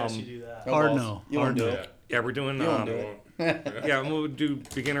 Highly suggest you do that. No Hard balls. no. You Hard won't do no. it. Yeah. Yeah, we're doing. You won't I do it. won't. Yeah, we'll do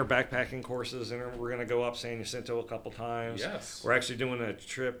beginner backpacking courses, and then we're gonna go up San Jacinto a couple times. Yes. We're actually doing a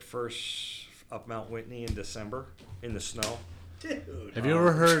trip first up Mount Whitney in December in the snow. Dude. Have you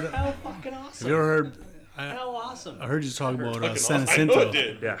ever heard? How fucking awesome. Have you ever heard? How awesome. I heard you talk about Fucking San awesome. I know it Jacinto.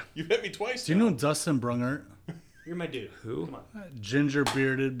 did. Yeah. You hit me twice. Do you now. know Dustin Brungart? You're my dude. Who? Come on. Ginger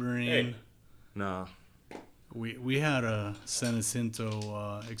bearded Marine. Hey. No. We had a San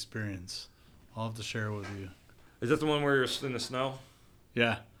Jacinto experience. I'll have to share it with you. Is that the one where you're in the snow?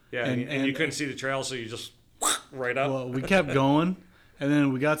 Yeah. Yeah, and you couldn't see the trail, so you just right up. Well, we kept going, and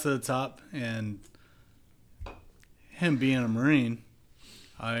then we got to the top, and him being a Marine,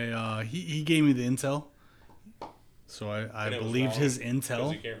 he gave me the intel. So I And it was believed wrong his Because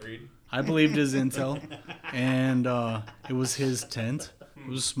intel. you can't read. I believed his intel, and it was his tent. It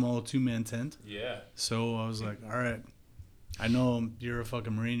was a small 2-man tent. Yeah. So I was like, all right, I know you're a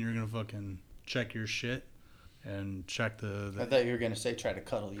fucking Marine. You're going to fucking check your shit and check the I thought you were gonna say try to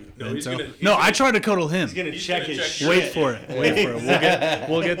cuddle you. No, he's intel. gonna. No, I tried to cuddle him. He's gonna He's check gonna his check shit. Wait for it. Wait for it.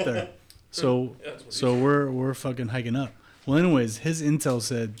 We'll get there. So That's what so we're fucking hiking up. Well, anyways, his intel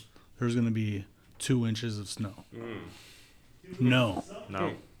said there's gonna be 2 inches of snow. No,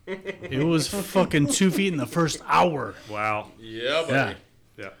 No. it was fucking 2 feet in the first hour. Wow. Yeah, buddy. Yeah.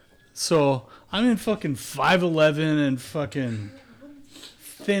 Yeah. So I'm in fucking 5'11" and fucking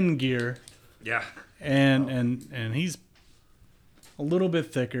thin gear, Yeah. and he's a little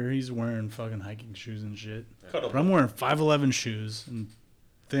bit thicker. He's wearing fucking hiking shoes and shit. Cuddle. But I'm wearing 5'11" shoes and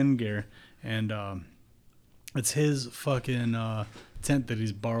thin gear, and it's his fucking tent that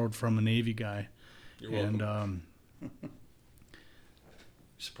he's borrowed from a Navy guy. You're welcome. And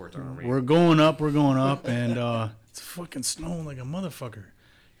Support our army. we're going up, and it's fucking snowing like a motherfucker.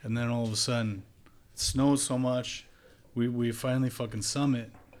 And then all of a sudden, it snows so much, we finally fucking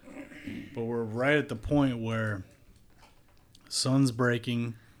summit, but we're right at the point where sun's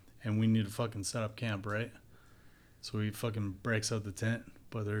breaking, and we need to fucking set up camp, right? So he fucking breaks out the tent,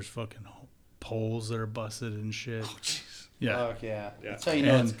 but there's fucking poles that are busted and shit. Oh, jeez. Yeah. Fuck yeah. Yeah. That's how you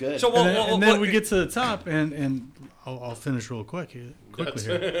know And- it's good. So And then, well, and then we get to the top, and I'll finish real quickly That's-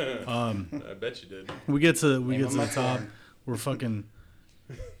 here. I bet you did. We get to Name on the my top. phone. We're fucking,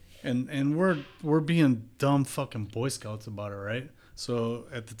 and we're being dumb fucking Boy Scouts about it, right? So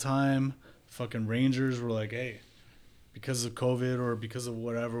at the time, fucking Rangers were like, hey, because of COVID or because of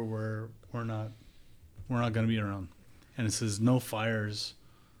whatever, we're not gonna be around, and it says no fires.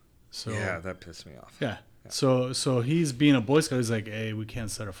 So yeah, that pissed me off. yeah. So he's being a Boy Scout. He's like, hey, we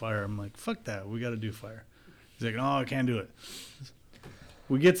can't set a fire. I'm like, fuck that. We got to do fire. He's like, no, I can't do it.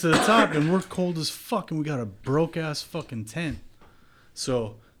 We get to the top and we're cold as fuck and we got a broke ass fucking tent.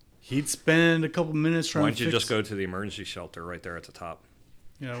 So he'd spend a couple minutes trying Why to don't you fix, just go to the emergency shelter right there at the top?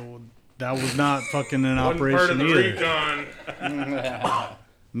 You know, that was not fucking in Wasn't part of operation the either. recon.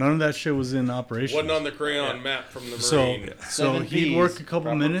 None of that shit was in operation. Wasn't on the crayon map from the So Marine. so 7 he'd Ps. work a couple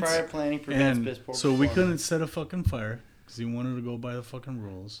Proper minutes. Prior planning prevents And piss poor so we performance. couldn't set a fucking fire because he wanted to go by the fucking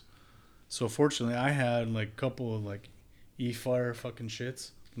rules. So fortunately, I had like a couple of like e-fire fucking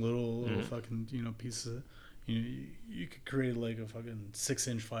shits, little fucking pieces. You could create like a fucking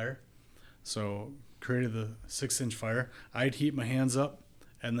 6-inch fire. So created the 6-inch fire. I'd heat my hands up,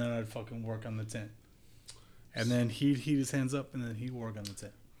 and then I'd fucking work on the tent. And then he'd heat his hands up, and then he'd work on the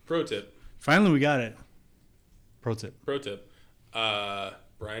tent. Pro tip. Finally, we got it. Pro tip.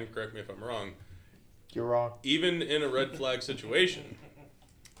 Brian, correct me if I'm wrong. You're wrong. Even in a red flag situation,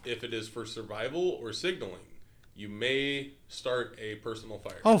 if it is for survival or signaling, you may start a personal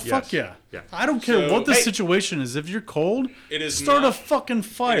fire. Oh, fuck Yes. yeah. Yeah. I don't care So- what the Hey. situation is. If you're cold, It is start a not- fucking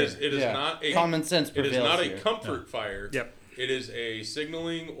fire. It is Yeah. not a Common sense It is prevails not a here. comfort fire. Yep. It is a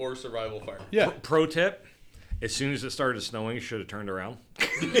signaling or survival fire. Yeah. Pro tip: as soon as it started snowing, you should have turned around.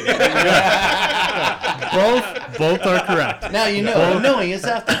 Both are correct. Now you know. Knowing is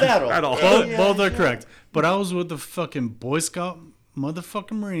half the battle. At all. Both are correct. But I was with the fucking Boy Scout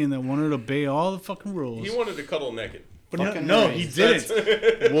motherfucking Marine that wanted to obey all the fucking rules. He wanted to cuddle naked. But Fucking no, Marines. he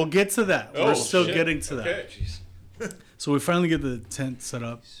didn't. We'll get to that. Oh, We're still shit. getting to that. Okay. So we finally get the tent set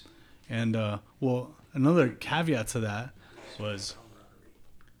up, and well, another caveat to that was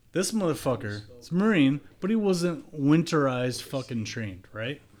this motherfucker is Marine, but he wasn't winterized fucking trained,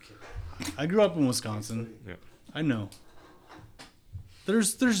 right? I grew up in Wisconsin. Yeah. I know.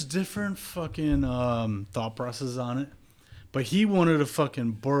 There's different fucking thought processes on it, but he wanted to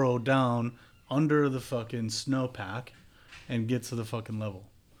fucking burrow down under the fucking snowpack and get to the fucking level.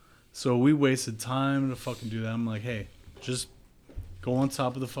 So we wasted time to fucking do that. I'm like, hey, just go on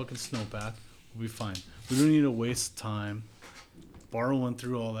top of the fucking snowpack. We'll be fine. We don't need to waste time borrowing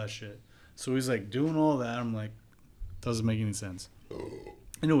through all that shit. So he's like doing all that. I'm like, doesn't make any sense.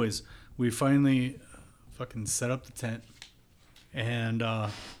 Anyways, we finally fucking set up the tent. And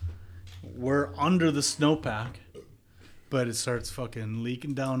we're under the snowpack. But it starts fucking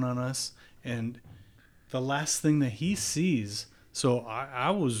leaking down on us. And the last thing that he sees... So I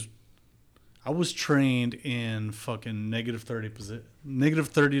was trained in fucking negative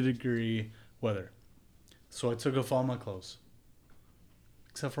 30 degree weather. So I took off all my clothes.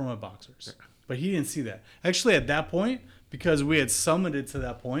 Except for my boxers. But he didn't see that. Actually, at that point, because we had summited to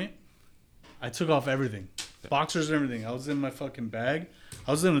that point, I took off everything. Boxers and everything. I was in my fucking bag.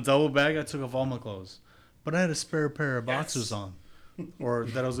 I was in a double bag. I took off all my clothes. But I had a spare pair of boxers on. Or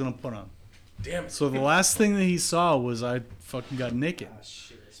that I was going to put on. Damn it. So the last thing that he saw was I fucking got naked.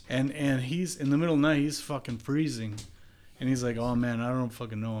 And he's in the middle of the night, he's fucking freezing. And he's like, oh man, I don't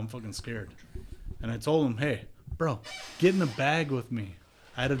fucking know. I'm fucking scared. And I told him, hey, bro, get in the bag with me.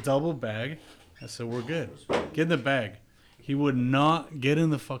 I had a double bag. I said, we're good. Get in the bag. He would not get in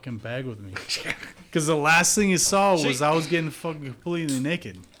the fucking bag with me. Because the last thing he saw was I was getting fucking completely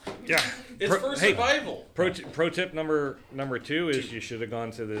naked. Yeah. It's for survival. Pro tip number 2 is you should have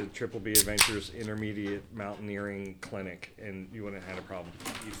gone to the Triple B Adventures Intermediate Mountaineering Clinic, and you wouldn't have had a problem.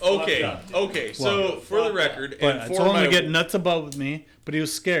 Okay. So for the record, But and I for told him my to get nuts above with me, but he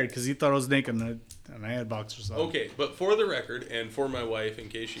was scared because he thought I was naked and I had boxers on. Okay, but for the record, and for my wife, in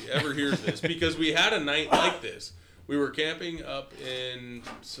case she ever hears this, because we had a night like this. We were camping up in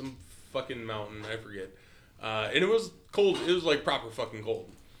some fucking mountain, I forget. And it was cold. It was like proper fucking cold.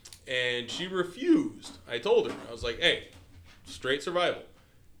 And she refused. I told her. I was like, hey, straight survival.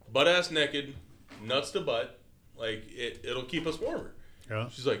 Butt-ass naked, nuts to butt. Like, it'll keep us warmer. Yeah.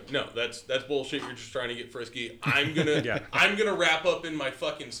 She's like, no, that's bullshit. You're just trying to get frisky. I'm gonna wrap up in my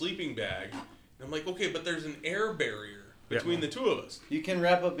fucking sleeping bag. And I'm like, okay, but there's an air barrier between the two of us. You can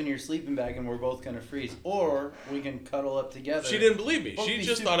wrap up in your sleeping bag and we're both gonna freeze, or we can cuddle up together. She didn't believe me. Both She be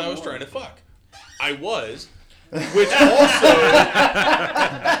just super thought I was warm. trying to fuck. I was. Which also,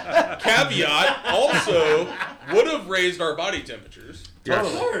 caveat, also would have raised our body temperatures. Yeah.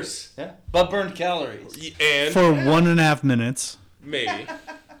 Totally. Of course. Yeah, but burned calories. And For 1.5 minutes. maybe.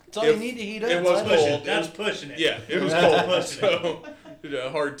 That's all If you need to heat up. it was Let cold. That's pushing it. Yeah, it was cold. So, a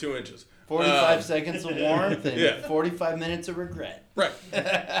hard 2 inches. 45 seconds of warmth and Yeah. 45 minutes of regret. Right.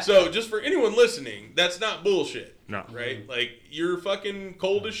 So, just for anyone listening, that's not bullshit. No. Right? Like, you're fucking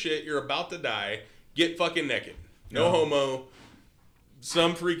cold as shit. You're about to die. Get fucking naked. No homo.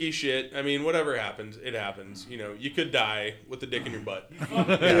 Some freaky shit. I mean, whatever happens, it happens. You know, you could die with a dick in your butt. You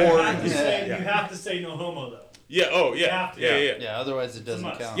have to say no homo though. Yeah. Oh, yeah. have to. Yeah. Yeah, otherwise it doesn't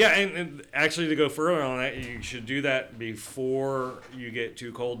must. count. Yeah, and actually to go further on that, you should do that before you get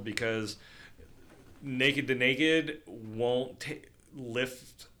too cold, because naked to naked won't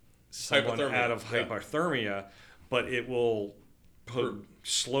lift someone Hypothermia, out of yeah. hypothermia, but it will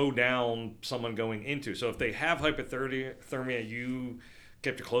slow down someone going into. So if they have hypothermia, you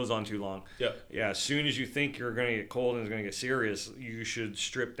kept your clothes on too long. Yeah. Yeah, as soon as you think you're going to get cold and it's going to get serious, you should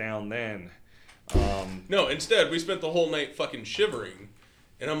strip down then. No, instead, we spent the whole night fucking shivering.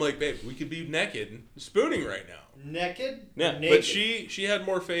 And I'm like, babe, we could be naked, spooning right now. Naked? Yeah, Naked. but she had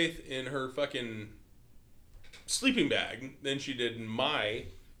more faith in her fucking sleeping bag than she did in my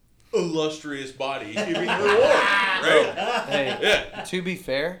illustrious body keeping her warm, right? Hey, Yeah, to be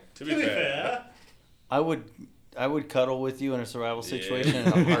fair, to be fair. I would I would cuddle with you in a survival situation in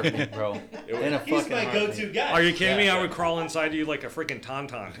a heartbeat, bro. In a He's fucking my heartbeat. go-to guy. Are you kidding me? Yeah. I would crawl inside you like a freaking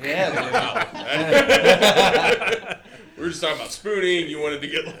tauntaun. Yeah, We were just talking about spooning. You wanted to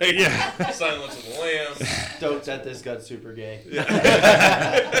get like Silence of the Lambs. stoked that this got super gay.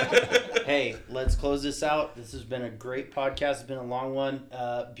 Hey, let's close this out. This has been a great podcast. It's been a long one.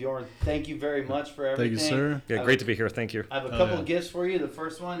 Bjorn, thank you very much for everything. Thank you, sir. Yeah, great to be here. Thank you. I have a couple of gifts for you. The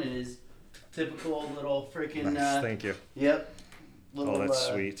first one is typical little freaking. Nice. Thank you. Yep. Little, Oh, that's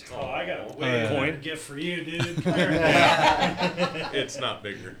sweet. Oh, I got a way yeah. better gift for you, dude. It's not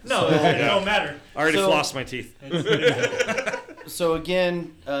bigger. No, it don't matter. I already So- flossed my teeth. So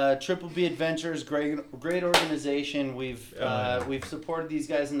again, Triple B Adventures, great organization. We've supported these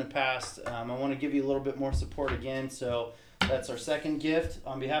guys in the past. I want to give you a little bit more support again. So that's our second gift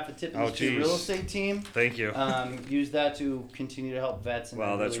on behalf of Tippins Oh, Street geez. Real Estate Team. Thank you. Use that to continue to help vets. And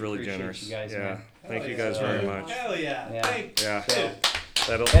Wow, I that's really appreciate generous. You guys, Yeah. man. Thank you Hell guys yeah. very much. Hell yeah. Yeah. Thank Yeah. So,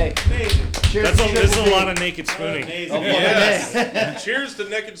 That'll. hey, Amazing. cheers. That's to a, this is Triple a B. lot of naked spooning. Amazing. Oh, Yes. yes. Cheers to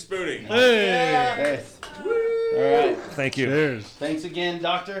naked spooning. Hey. Yes. All right. Thank you. Cheers. Thanks again,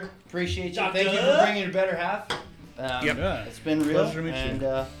 Doctor. Appreciate you. Doctor. Thank you for bringing your better half. Yep. Yeah. It's been real. Pleasure to meet you.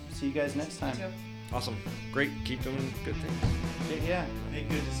 And see you guys next time. Awesome. Great. Keep doing good things. Yeah. Make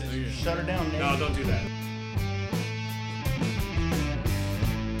good decisions. Shut her down, Nate. No, don't do that.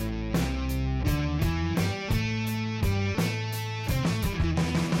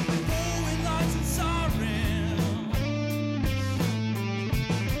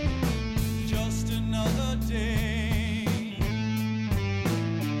 Just another day.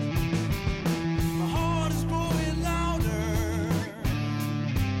 My heart is growing louder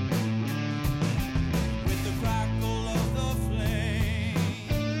with the crackle of the flame.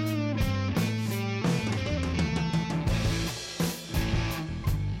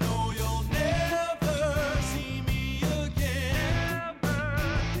 No, you'll never see me again.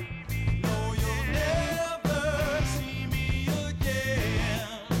 No, you'll never see me again.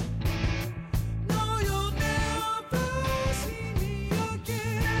 No, you'll never see me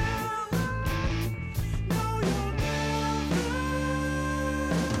again. No, you'll never.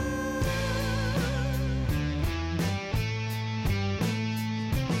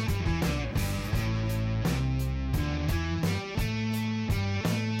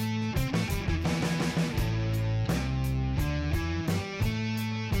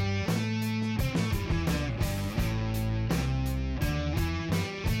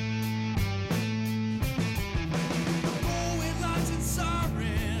 With lights and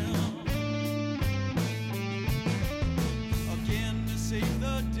sirens, again to save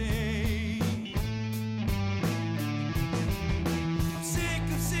the day. I'm sick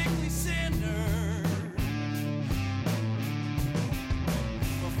of sickly sinners.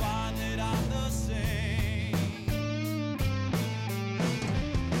 We'll find that I'm the same.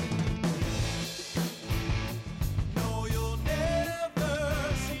 No, you'll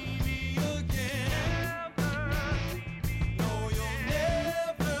never see me again. No, you'll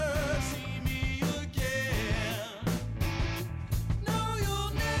never see me again. No,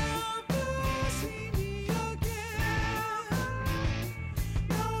 you'll never see me again.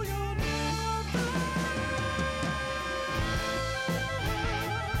 No, you'll never.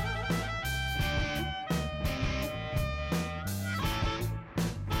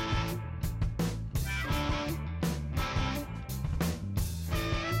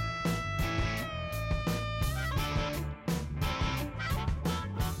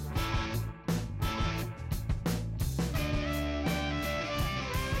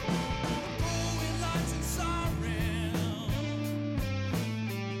 With lights and sirens,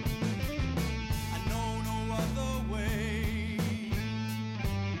 I know no other way.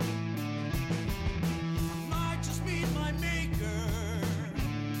 I might just meet my maker,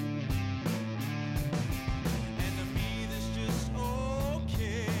 and to me that's just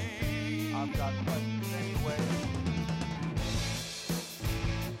okay. I've got questions.